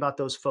speaking about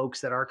those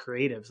folks that are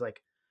creatives,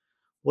 like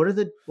what are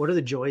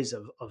the joys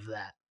of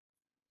that?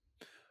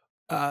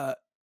 uh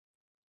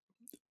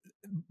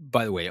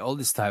by the way, all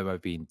this time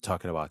I've been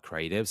talking about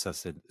creatives,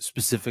 as in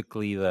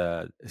specifically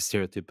the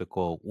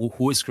stereotypical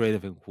who is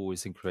creative and who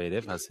isn't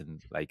creative, as in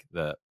like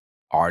the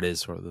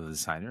artists or the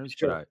designers.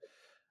 But Sure.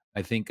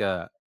 I think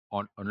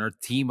on our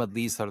team, at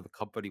least out of the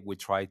company, we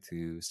try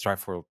to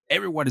strive for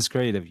everyone is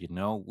creative.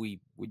 We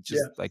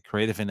Yeah. just like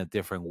creative in a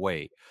different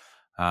way.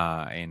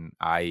 And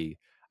I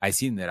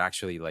seen that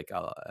actually like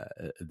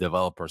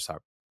developers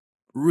are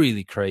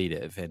really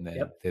creative, and then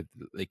Yep. that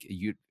like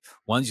you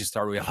once you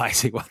start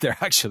realizing what they're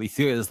actually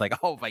doing, it's like,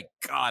 oh my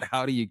god,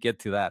 how do you get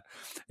to that?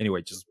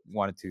 Anyway, just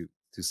wanted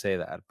to say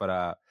that.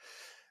 But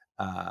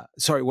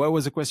sorry, what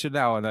was the question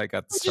now? And I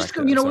got Well, just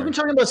distracted, I'm we've been sorry.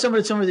 talking about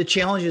some of the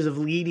challenges of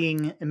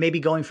leading, and maybe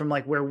going from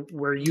like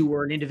where you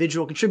were an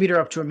individual contributor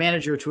up to a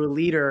manager to a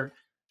leader,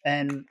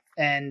 and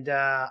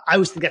I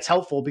always think that's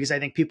helpful because I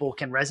think people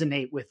can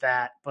resonate with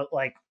that. But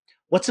like,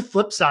 what's the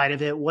flip side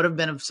of it? What have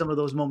been some of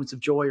those moments of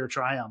joy or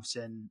triumphs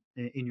in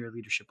your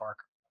leadership arc?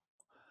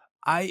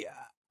 I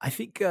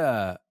think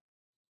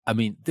I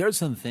mean, there's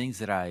some things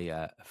that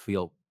I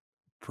feel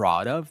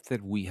proud of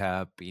that we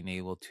have been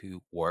able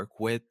to work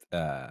with.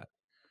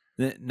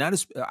 Not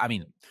as I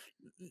mean,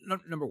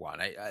 number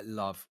one, I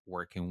love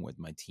working with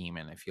my team,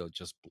 and I feel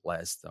just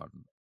blessed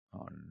on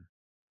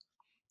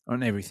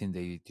on everything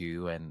they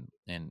do, and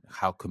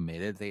how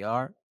committed they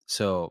are.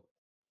 So,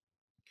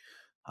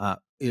 uh,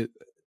 it,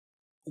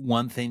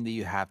 one thing that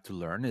you have to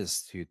learn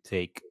is to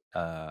take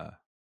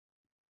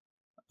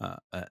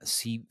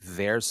see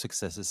their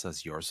successes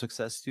as your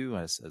success too,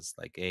 as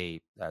like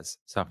as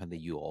something that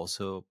you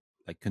also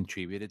like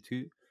contributed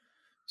to.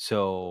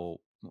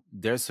 So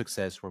their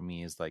success for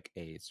me is like,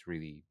 it's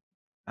really,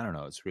 I don't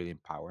know, it's really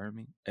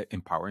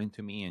empowering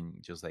to me,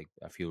 and just like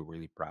I feel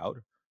really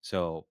proud.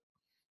 So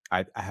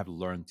I have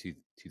learned to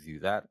do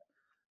that.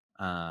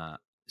 Uh,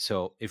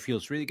 so it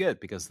feels really good,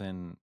 because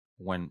then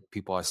when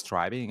people are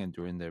striving and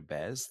doing their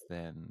best,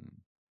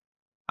 then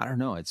I don't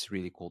know, it's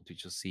really cool to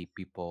just see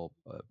people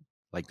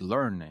like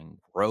learn and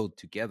grow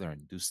together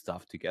and do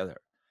stuff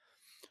together.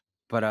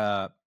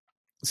 But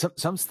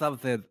some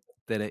stuff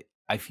that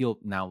I feel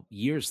now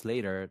years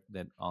later,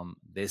 that on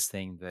these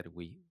things that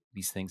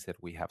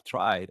we have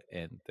tried,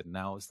 and that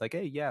now it's like,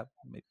 hey, yeah,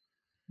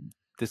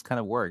 this kind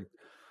of worked.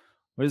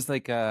 But it's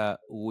like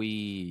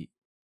we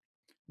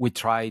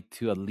try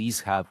to at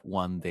least have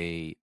one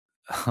day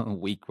a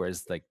week where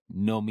it's like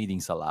no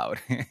meetings allowed.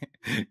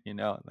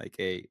 Like,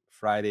 hey,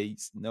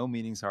 Fridays no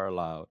meetings are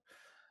allowed.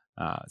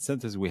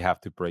 Sometimes we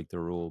have to break the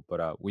rule,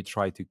 but we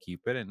try to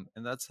keep it,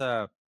 and that's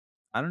I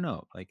don't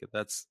know, like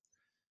that's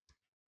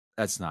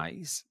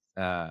nice.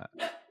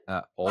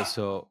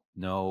 Also,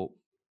 no,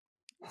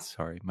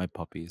 sorry, my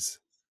puppy's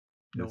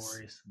No is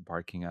worries.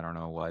 barking. I don't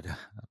know what,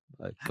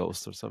 a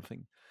ghost or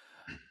something.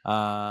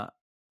 Uh,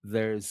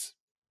 there's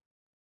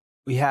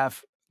we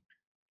have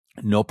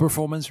no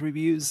performance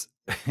reviews.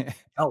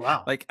 Oh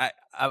wow. Like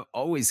I've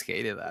always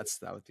hated that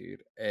stuff,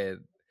 dude.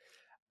 And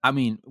I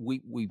mean,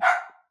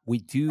 we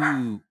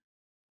do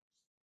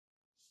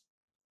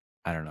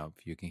I don't know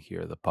if you can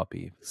hear the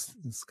puppy.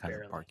 It's kind of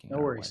Barely. barking No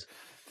our way. worries.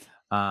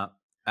 Uh,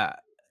 uh,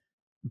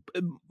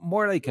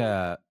 More like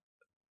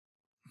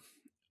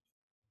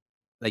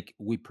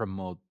we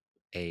promote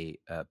a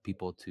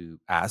people to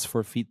ask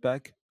for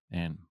feedback,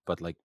 and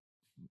but like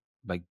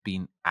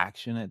being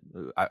actionate.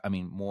 I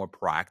mean, more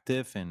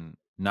proactive and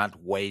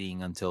not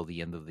waiting until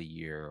the end of the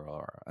year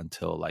or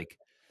until like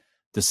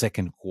the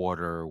second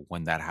quarter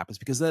when that happens,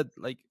 because that,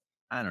 like,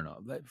 I don't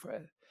know,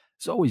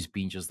 it's always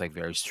been just like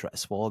very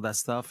stressful, that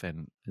stuff,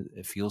 and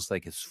it feels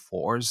like it's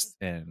forced,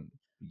 and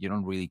you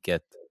don't really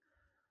get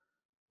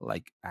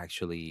like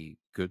actually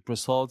good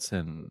results,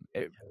 and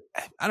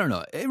I don't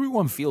know,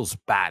 everyone feels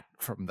bad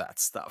from that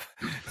stuff.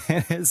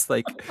 It's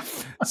like,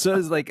 so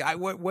it's like,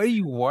 why do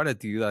you want to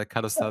do that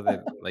kind of stuff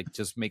that like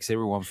just makes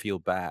everyone feel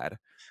bad,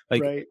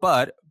 like, Right.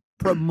 but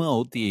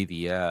promote the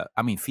idea.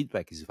 I mean,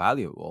 feedback is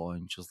valuable,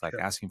 and just like Sure.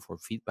 asking for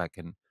feedback,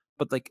 and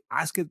but like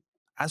ask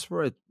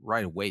for it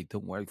right away,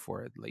 don't wait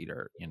for it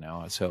later,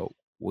 so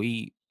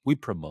we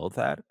promote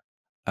that,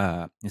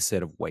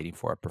 instead of waiting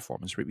for a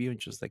performance review, and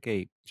just like,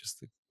 hey,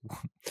 just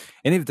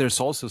and if there's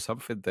also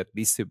something that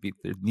needs to be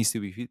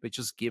feedback,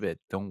 just give it.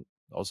 Don't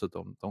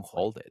Right.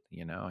 hold it,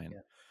 and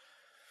Yeah.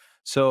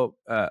 so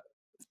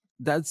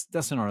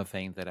that's another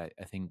thing that I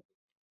think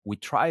we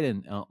tried.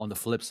 And on the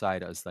flip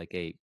side, as like,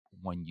 a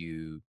when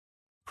you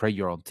create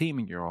your own team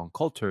and your own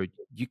culture,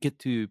 you get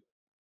to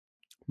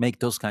make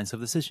those kinds of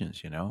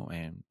decisions,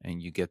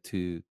 and you get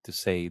to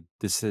say,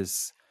 this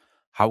is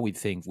how we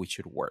think we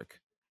should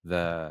work.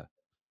 The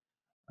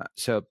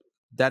So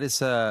that is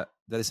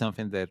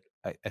something that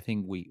I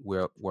think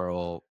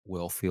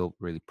we'll feel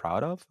really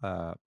proud of.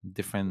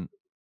 Different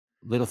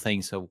little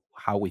things of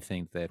how we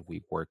think that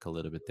we work a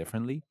little bit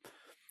differently,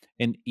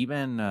 and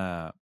even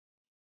I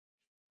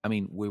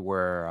mean, we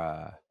were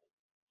a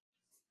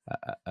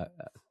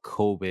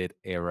COVID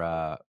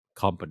era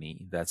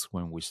company. That's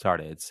when we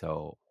started,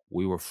 so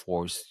we were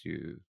forced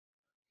to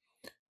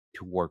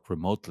work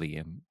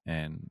remotely,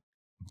 and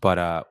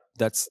but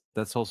that's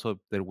also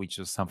that we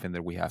just something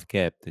that we have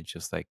kept. It's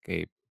just like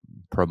a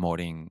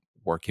promoting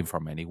working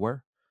from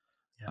anywhere,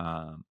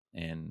 Yeah.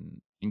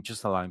 and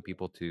just allowing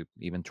people to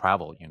even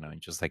travel,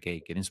 and just like, hey,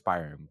 get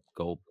inspired and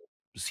go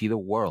see the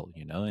world,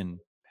 and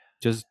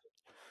just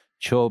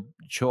show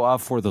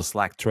up for the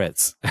Slack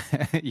threads,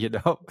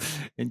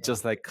 and Yeah.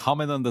 just like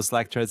comment on the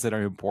Slack threads that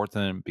are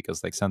important,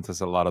 because like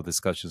sometimes a lot of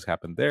discussions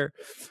happen there,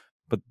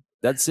 but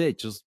that's it.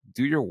 Just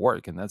do your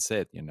work, and that's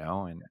it, and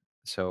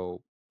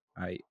so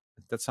I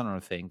that's another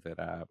thing that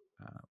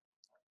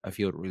I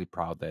feel really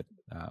proud that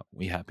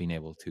we have been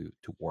able to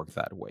work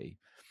that way.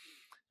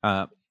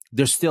 uh,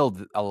 there's still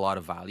a lot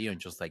of value in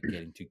just like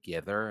getting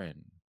together,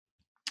 and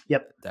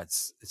Yep.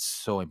 it's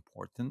so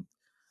important.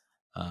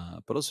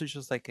 But also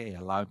just like, hey,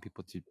 allowing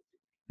people to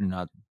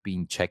not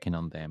being checking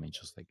on them, and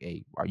just like,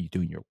 hey, are you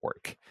doing your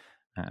work?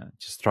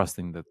 Just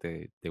trusting that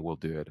they will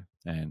do it,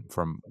 and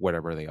from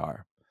wherever they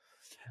are.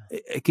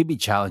 It can be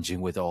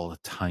challenging with all the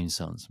time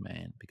zones,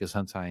 man, because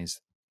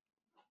sometimes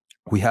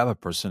we have a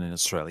person in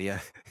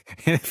Australia,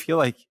 and I feel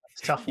like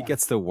It's a tough he one.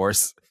 gets the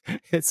worst.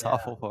 It's Yeah.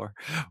 awful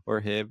for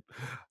him.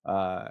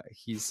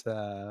 He's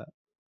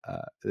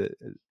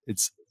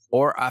it's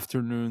or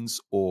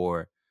afternoons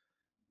or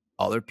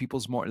other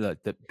people's more, like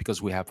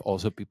because we have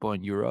also people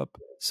in Europe.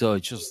 So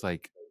it's just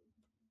like,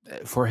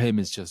 for him,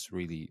 it's just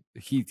really,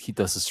 he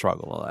does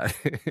struggle a lot.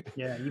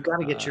 Yeah. You got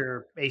to get uh,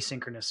 your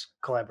asynchronous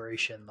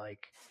collaboration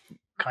like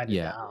kind of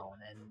yeah, down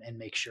and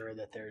make sure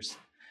that there's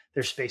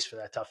space for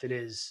that stuff. It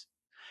is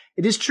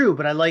true,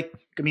 but I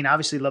mean,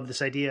 obviously love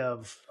this idea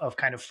of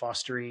kind of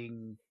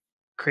fostering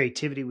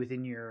creativity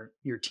within your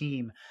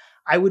team.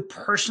 I would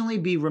personally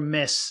be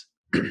remiss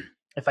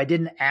if I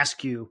didn't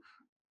ask you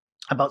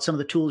about some of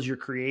the tools you're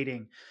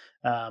creating,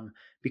 um,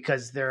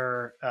 because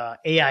they're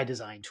AI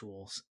design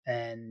tools,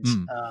 and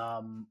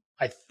mm,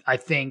 I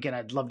think, and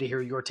I'd love to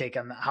hear your take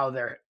on how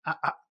they're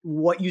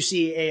what you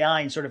see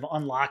AI and sort of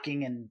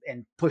unlocking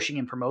and pushing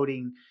and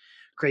promoting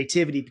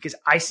creativity, because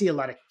I see a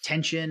lot of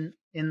tension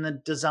in the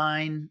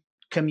design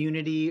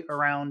community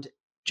around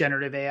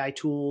generative AI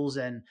tools,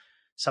 and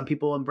some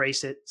people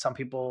embrace it, some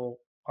people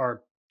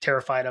are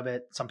terrified of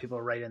it, some people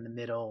are right in the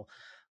middle.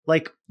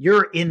 Like,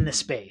 you're in the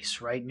space,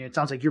 right? And it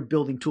sounds like you're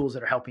building tools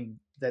that are helping,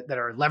 that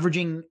are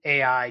leveraging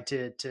AI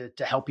to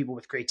help people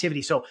with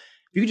creativity. So if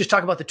you could just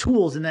talk about the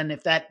tools, and then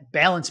if that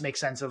balance makes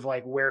sense of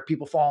like where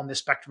people fall on this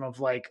spectrum of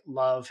like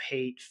love,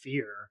 hate,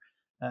 fear,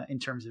 in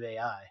terms of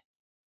AI.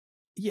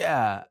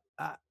 yeah.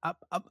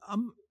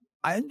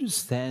 I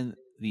understand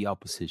the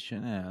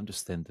opposition, and I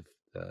understand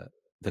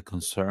the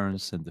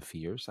concerns and the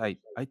fears. I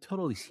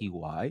totally see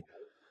why.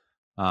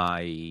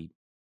 I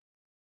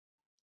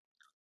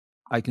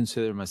I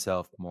consider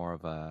myself more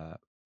of a,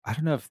 I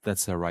don't know if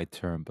that's the right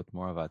term, but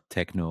more of a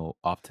techno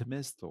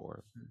optimist,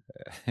 or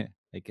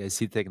like, I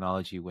see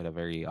technology with a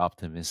very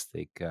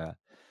optimistic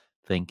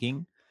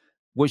thinking,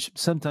 which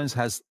sometimes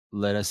has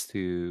led us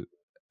to,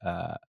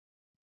 uh,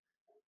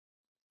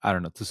 I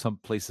don't know, to some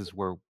places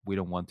where we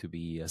don't want to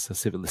be as a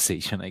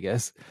civilization, I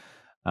guess.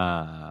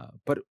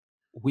 But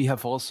we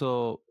have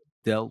also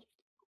dealt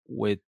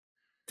with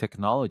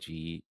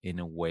technology in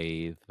a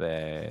way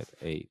that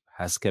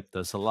has kept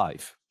us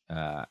alive,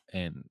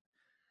 and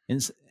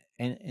s-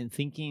 and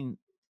thinking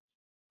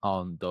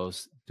on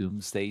those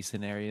doomsday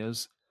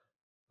scenarios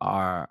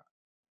are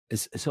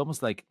it's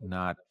almost like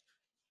not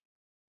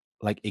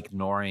like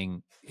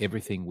ignoring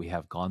everything we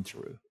have gone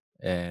through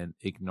and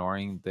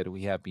ignoring that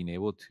we have been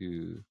able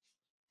to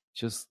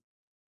just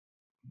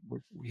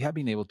we have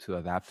been able to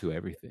adapt to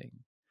everything.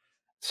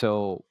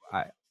 So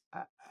I,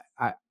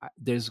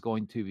 there's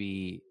going to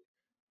be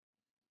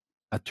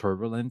a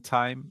turbulent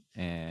time,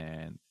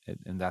 and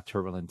that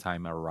turbulent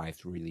time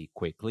arrived really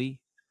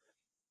quickly.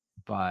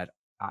 But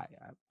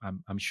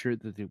I'm sure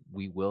that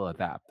we will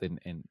adapt,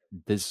 and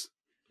this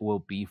will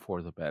be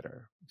for the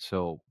better.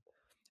 So,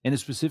 and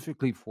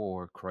specifically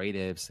for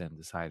creatives and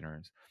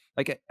designers,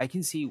 like I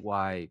can see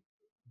why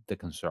the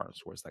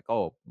concerns where it's like,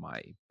 oh,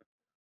 my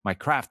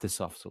craft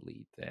is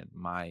obsolete and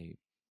my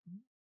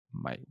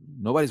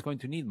nobody's going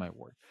to need my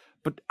work.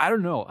 But I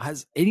don't know,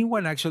 has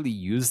anyone actually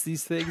used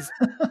these things?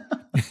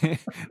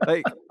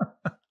 Like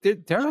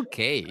they're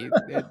okay,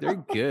 they're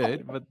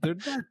good, but they're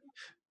not.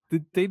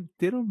 They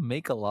don't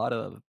make a lot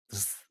of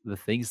the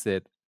things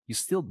that you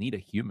still need a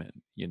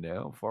human,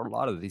 for a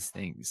lot of these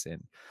things,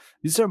 and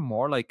these are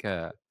more like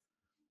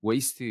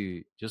ways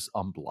to just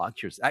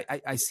unblock yourself.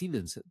 I see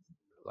them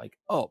like,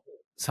 oh,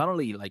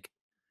 suddenly like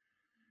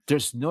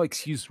there's no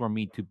excuse for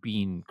me to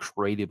being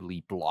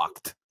creatively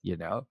blocked.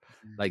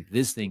 Like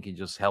this thing can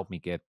just help me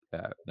get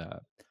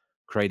the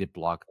creative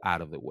block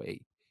out of the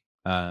way,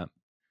 uh,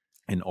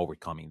 and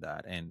overcoming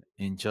that, and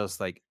just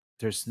like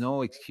there's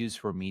no excuse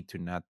for me to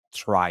not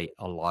try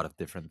a lot of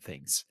different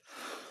things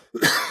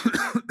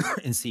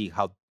and see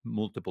how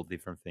multiple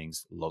different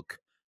things look,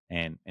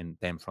 and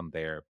then from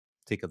there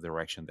take a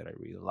direction that I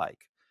really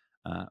like,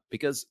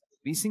 because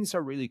these things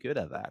are really good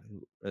at that,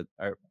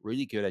 are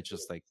really good at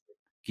just like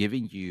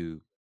giving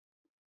you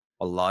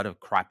a lot of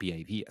crappy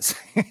ideas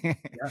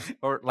Yeah.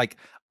 or like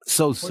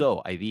Or,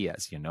 so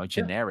ideas, yeah.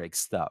 generic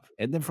stuff.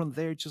 And then from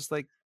there, just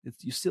like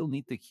you still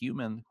need the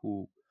human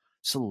who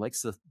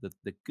selects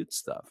the good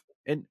stuff.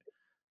 And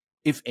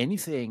if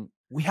anything,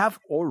 we have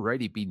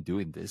already been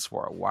doing this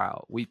for a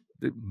while.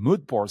 The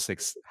mood boards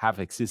have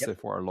Yep. existed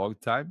for a long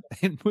time,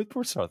 and mood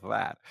boards are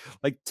that.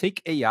 Like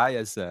take AI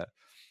as a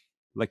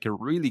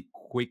really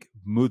quick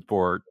mood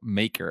board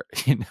maker,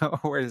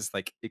 where it's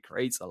like it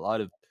creates a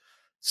lot of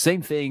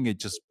same thing. It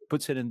just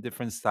puts it in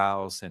different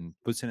styles and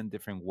puts it in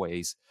different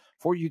ways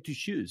for you to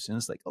choose. And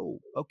it's like,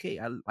 oh, okay,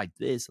 I like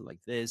this, I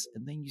like this.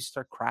 And then you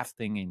start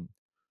crafting. And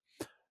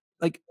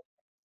like,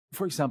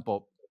 for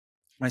example,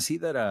 I see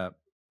that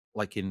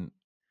like in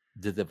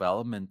the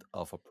development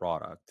of a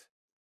product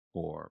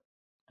or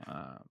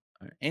uh,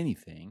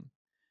 anything,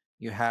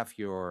 you have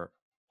your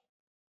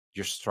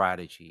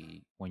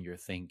strategy when you're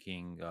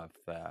thinking of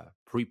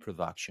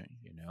pre-production,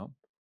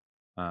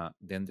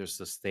 then there's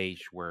the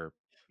stage where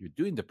you're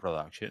doing the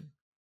production,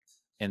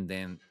 and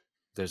then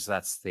there's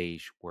that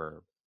stage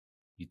where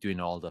you're doing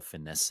all the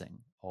finessing,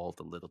 all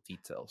the little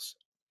details.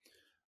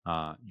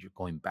 You're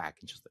going back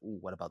and just like, oh,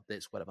 what about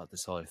this? What about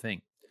this other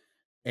thing?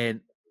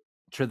 And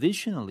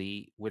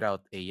traditionally,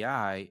 without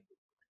AI,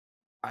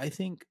 I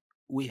think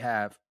we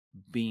have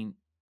been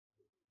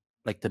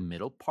like the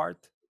middle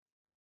part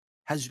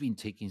has been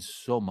taking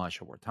so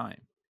much of our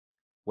time,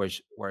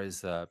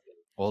 whereas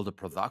all the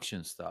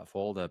production stuff,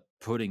 all the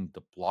putting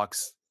the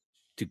blocks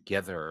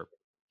together,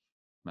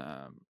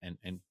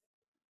 and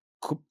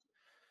co-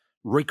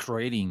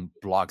 recreating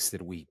blocks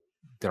that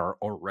are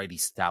already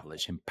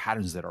established and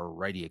patterns that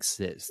already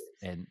exist,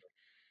 and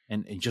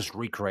just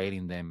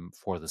recreating them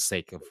for the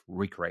sake of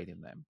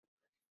recreating them.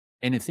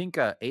 And I think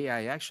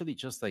AI actually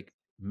just like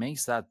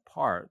makes that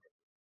part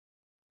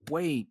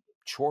way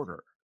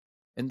shorter,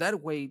 and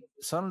that way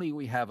suddenly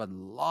we have a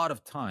lot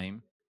of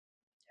time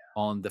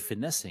on the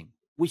finessing,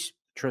 which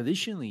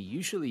traditionally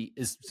usually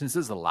is, since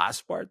it's the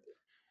last part,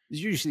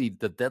 is usually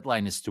the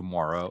deadline is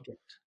tomorrow.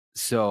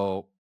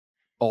 So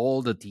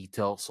all the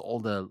details, all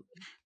the,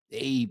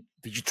 hey,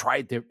 did you try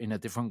it in a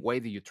different way?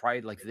 Did you try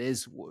it like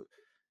this?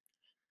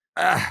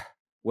 Ah,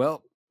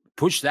 well,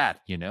 push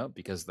that,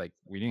 because like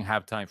we didn't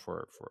have time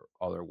for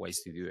other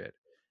ways to do it.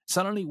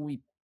 Suddenly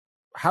we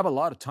have a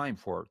lot of time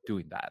for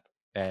doing that,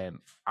 and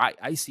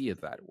I see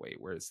it that way,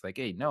 where it's like,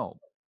 hey, no,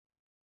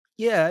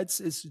 yeah, it's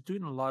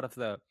doing a lot of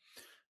the.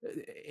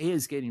 It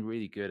is getting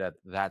really good at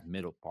that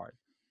middle part,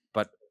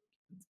 but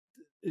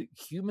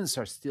humans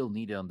are still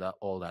needed on that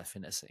all that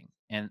finessing,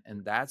 and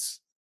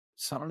that's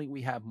suddenly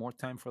we have more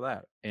time for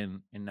that,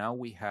 and now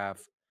we have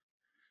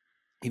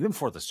even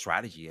for the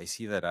strategy. I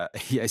see that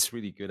yeah, it's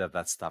really good at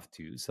that stuff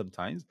too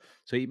sometimes.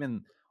 So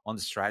even on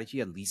the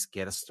strategy, at least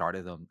get us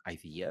started on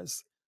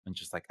ideas and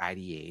just like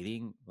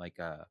ideating like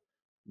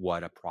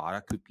what a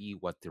product could be,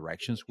 what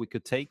directions we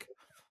could take.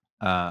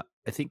 I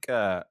think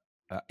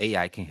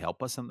AI can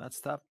help us on that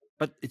stuff,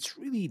 but it's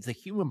really the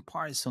human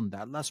parts on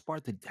that last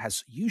part that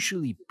has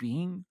usually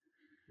been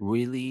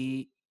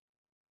really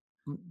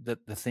the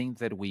thing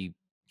that we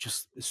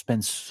just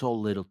spend so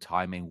little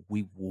time, and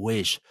we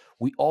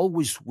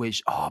always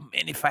wish, oh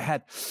man, if I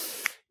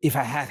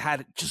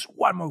had just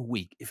one more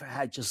week, if I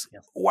had just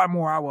Yeah. one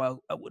more hour,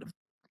 I would have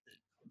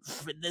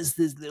finished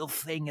this little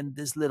thing and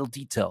this little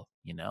detail,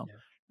 you know. Yeah.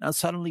 Now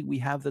suddenly we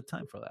have the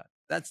time for that.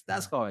 That's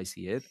Yeah. how I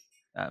see it.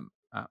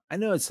 I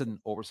know it's an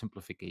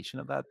oversimplification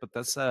of that, but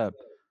that's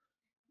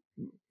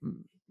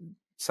mm,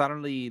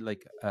 suddenly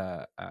like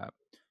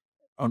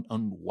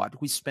on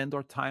what we spend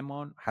our time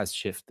on has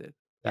shifted.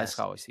 That's Yes.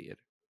 how I see it.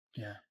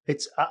 Yeah.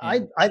 It's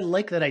And I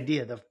like that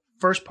idea. The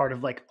first part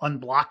of like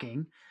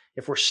unblocking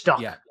if we're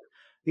stuck. yeah,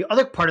 The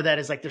other part of that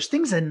is like there's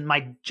things in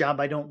my job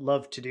I don't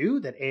love to do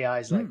that AI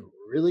is like mm,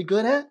 really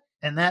good at,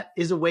 and that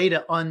is a way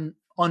to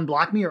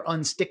unblock me or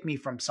unstick me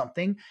from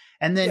something.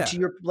 And then yeah, to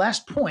your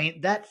last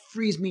point, that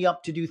frees me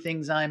up to do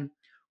things I'm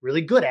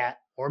really good at,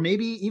 or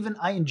maybe even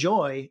I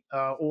enjoy,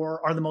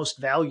 or are the most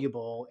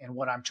valuable in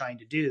what I'm trying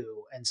to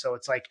do. And so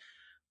it's like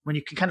when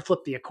you can kind of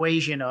flip the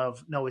equation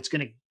of no, it's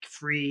going to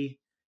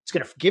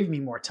give me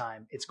more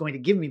time. It's going to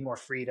give me more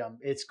freedom.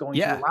 It's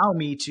going to yeah. allow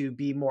me to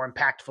be more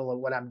impactful at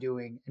what I'm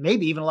doing and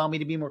maybe even allow me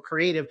to be more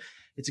creative.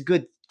 It's a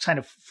good kind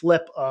of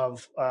flip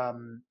of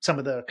some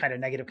of the kind of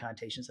negative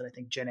connotations that I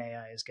think Gen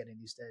AI is getting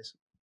these days.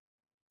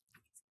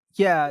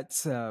 Yeah,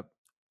 it's I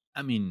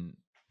mean,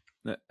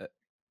 uh,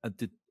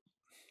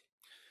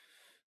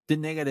 the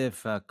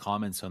negative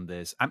comments on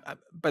this.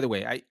 By the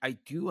way, I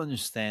do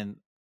understand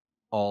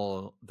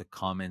all the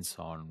comments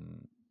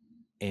on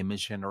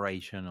image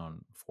generation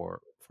on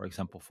for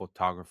example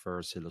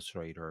photographers,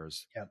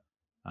 illustrators, Yeah.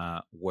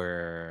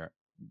 where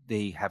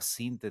they have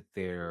seen that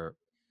their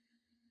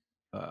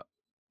uh,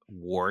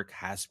 work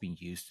has been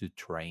used to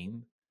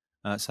train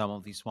some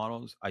of these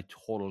models. I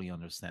totally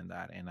understand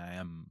that, and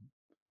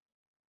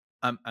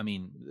I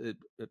mean,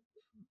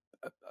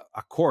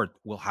 a court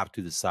will have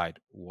to decide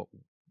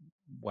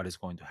what is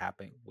going to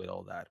happen with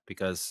all that,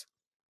 because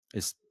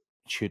it's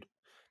should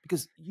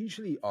because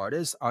usually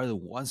artists are the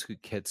ones who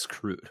get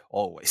screwed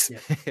always.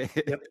 Yep.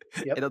 Yep.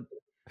 Yep. And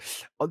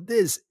on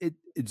this,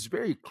 it's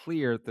very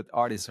clear that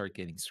artists are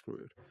getting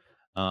screwed,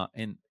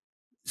 and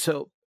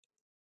so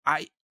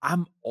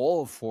I'm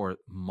all for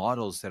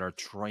models that are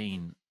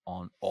trained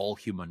on all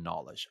human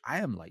knowledge. I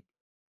am like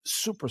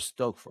super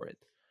stoked for it,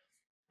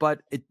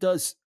 but it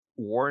does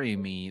worry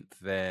me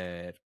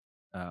that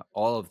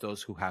all of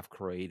those who have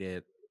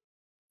created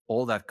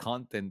all that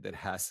content that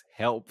has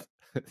helped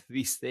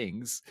these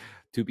things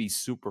to be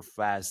super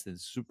fast and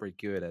super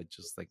good at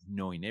just like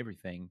knowing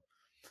everything,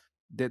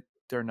 that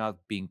they're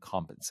not being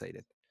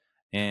compensated.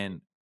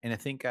 and and I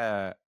think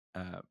uh,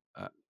 uh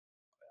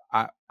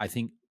I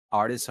think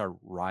artists are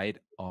right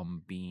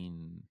on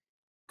being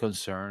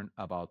concerned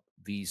about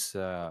these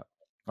a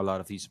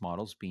lot of these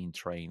models being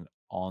trained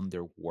on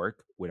their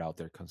work without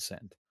their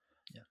consent.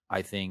 Yeah.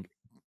 I think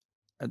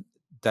uh,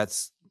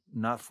 that's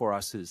not for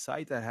us to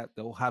decide.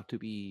 There'll have to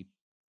be,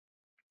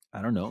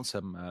 I don't know,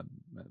 some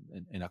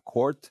in a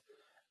court.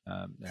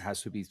 There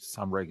has to be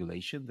some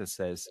regulation that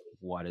says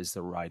what is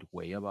the right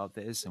way about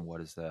this and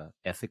what is the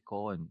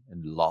ethical and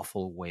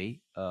lawful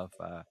way of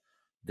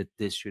that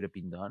this should have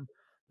been done.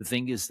 The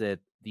thing is that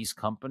these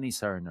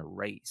companies are in a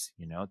race,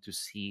 you know, to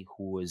see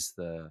who is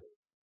the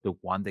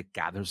one that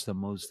gathers the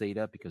most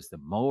data, because the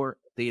more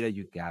data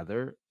you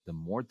gather, the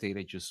more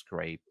data you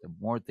scrape, the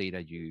more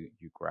data you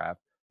grab,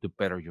 the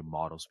better your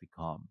models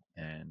become.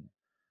 And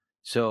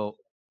so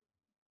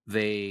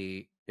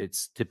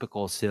it's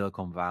typical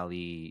Silicon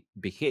Valley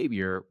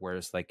behavior where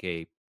it's like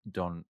a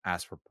don't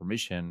ask for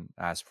permission,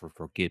 ask for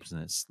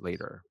forgiveness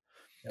later,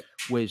 Yep.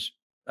 which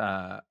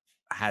uh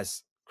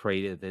has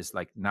created this,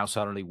 like, now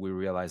suddenly we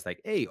realize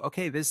like, hey,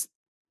 okay, this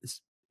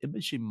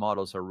imaging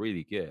models are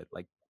really good.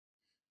 Like,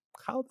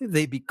 how did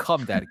they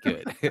become that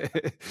good?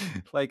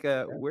 Like,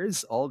 Yeah.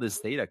 where's all this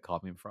data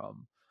coming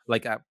from?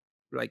 Like,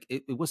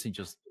 it wasn't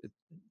just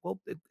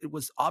it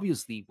was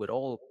obviously with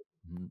all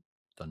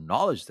the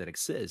knowledge that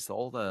exists,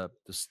 all the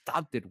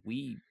stuff that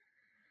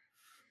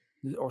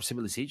our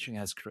civilization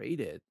has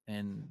created.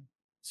 And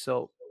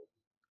so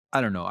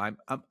I don't know.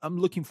 I'm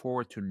looking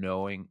forward to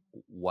knowing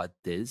what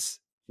this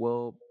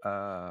will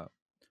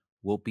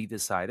be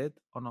decided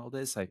on all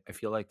this. I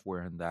feel like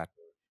we're in that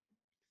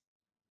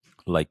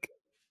like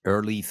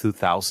early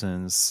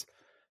 2000s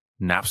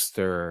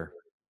Napster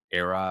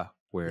era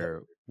Yep.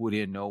 where we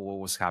didn't know what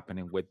was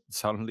happening with,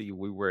 suddenly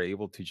we were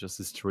able to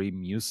just stream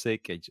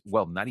music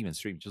well, not even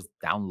stream, just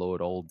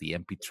download all the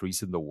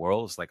mp3s in the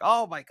world. It's like,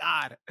 oh my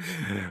god,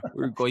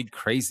 we're going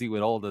crazy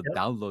with all the Yep.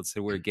 downloads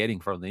that we're getting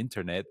from the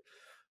internet.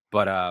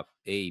 But a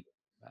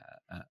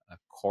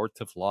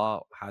court of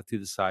law had to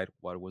decide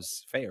what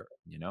was fair,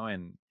 you know.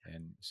 And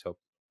so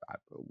I,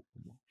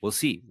 we'll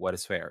see what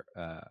is fair.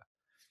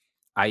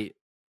 I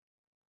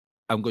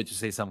I'm going to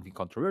say something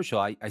controversial.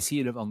 I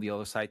see it on the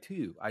other side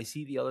too. I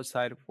see the other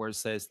side where it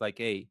says like,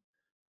 hey,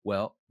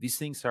 well, these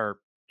things are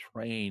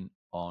trained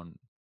on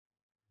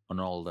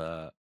all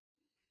the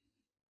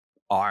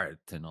art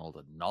and all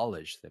the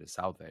knowledge that is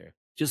out there,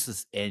 just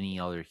as any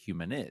other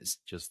human is.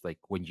 Just like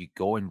when you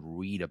go and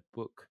read a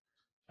book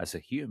as a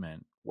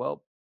human,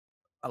 well,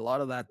 a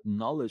lot of that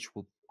knowledge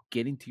will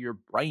get into your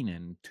brain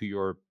and to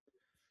your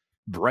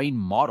brain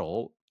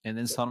model, and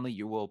then suddenly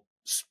you will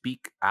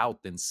speak out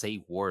and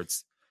say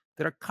words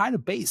that are kind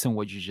of based on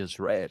what you just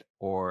read,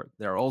 or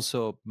they're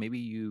also maybe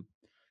you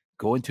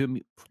go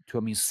into to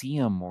a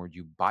museum, or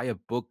you buy a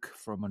book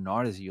from an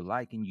artist you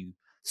like, and you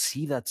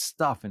see that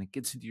stuff and it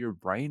gets into your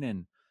brain,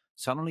 and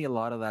suddenly a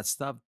lot of that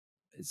stuff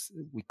is,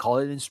 we call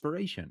it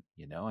inspiration,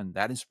 and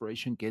that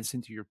inspiration gets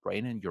into your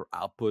brain and your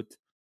output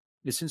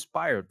is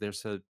inspired.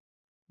 There's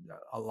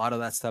a lot of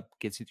that stuff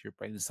gets into your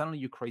brain and suddenly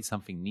you create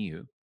something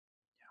new.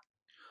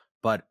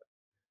 But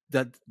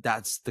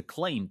that's the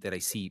claim that I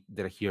see,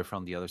 that I hear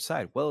from the other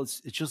side. Well,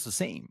 it's just the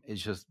same.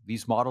 It's just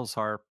these models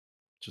are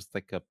just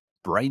like a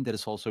brain that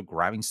is also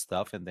grabbing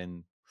stuff and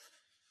then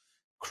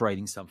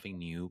creating something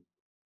new,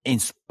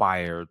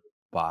 inspired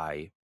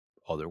by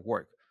other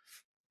work.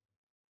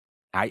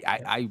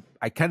 Yeah.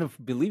 I kind of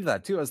believe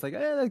that too. I was like,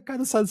 that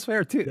kind of sounds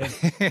fair too.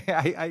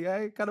 Yeah.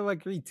 I kind of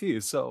agree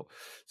too. So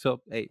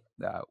hey,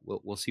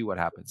 we'll see what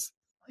happens.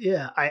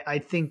 Yeah, I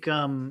think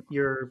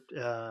your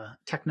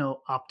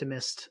techno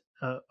optimist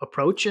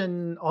approach,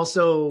 and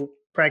also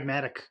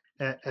pragmatic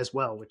as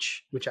well,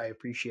 which I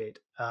appreciate.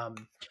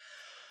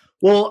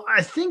 Well,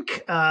 I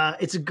think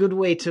it's a good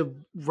way to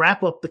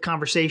wrap up the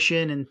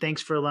conversation. And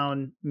thanks for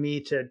allowing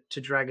me to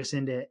drag us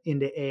into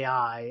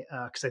AI,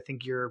 because I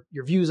think your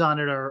views on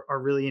it are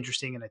really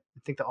interesting, and I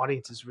think the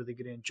audience is really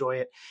going to enjoy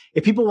it.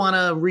 If people want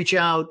to reach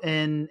out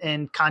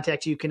and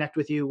contact you, connect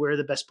with you, where are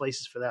the best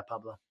places for that,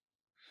 Pablo?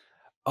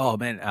 Oh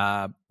man,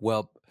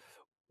 well,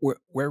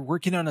 we're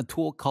working on a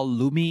tool called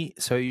Lumi,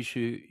 so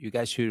you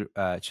guys should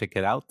check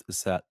it out.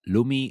 It's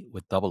Lumi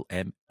with double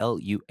M,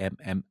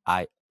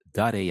 LUMMI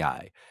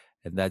 .ai,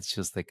 and that's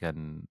just like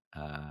an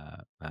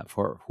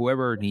for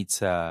whoever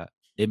needs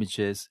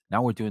images.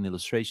 Now we're doing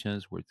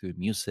illustrations, we're doing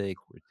music,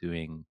 we're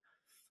doing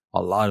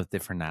a lot of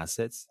different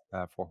assets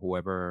for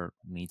whoever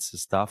needs the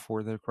stuff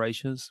for their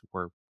creations.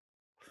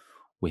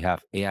 We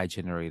have AI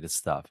generated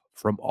stuff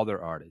from other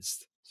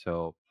artists,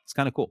 so it's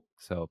kind of cool.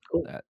 So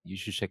Cool. you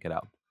should check it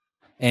out.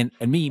 And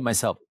me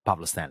myself,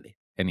 Pablo Stanley,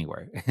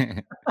 anywhere.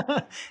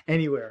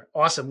 Anywhere.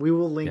 Awesome. We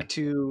will Yeah. link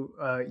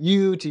to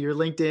you, to your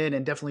LinkedIn,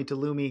 and definitely to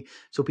Lumi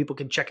so people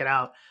can check it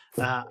out.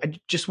 I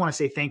just want to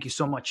say thank you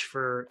so much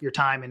for your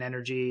time and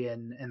energy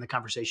and the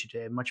conversation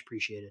today. Much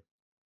appreciated.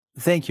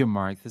 Thank you,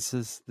 Mark. This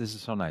is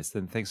so nice,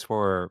 and thanks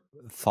for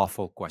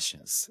thoughtful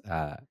questions.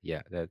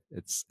 Yeah, that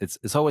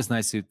it's always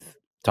nice to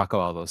talk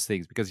about those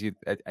things because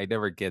I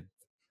never get.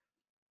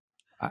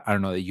 I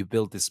don't know that you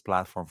build this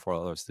platform for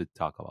others to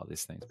talk about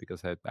these things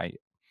because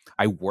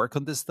I work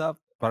on this stuff,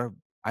 but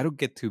I don't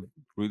get to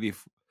really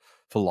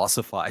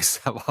philosophize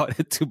about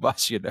it too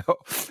much,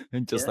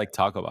 and just Yeah. like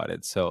talk about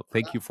it. So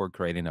thank you for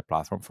creating a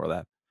platform for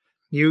that.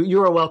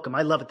 You are welcome.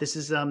 I love it. This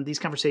is these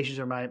conversations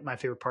are my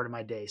favorite part of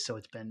my day. So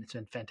it's been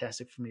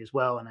fantastic for me as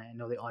well. And I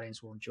know the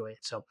audience will enjoy it.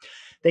 So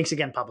thanks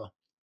again, Pablo.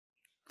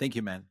 Thank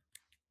you, man.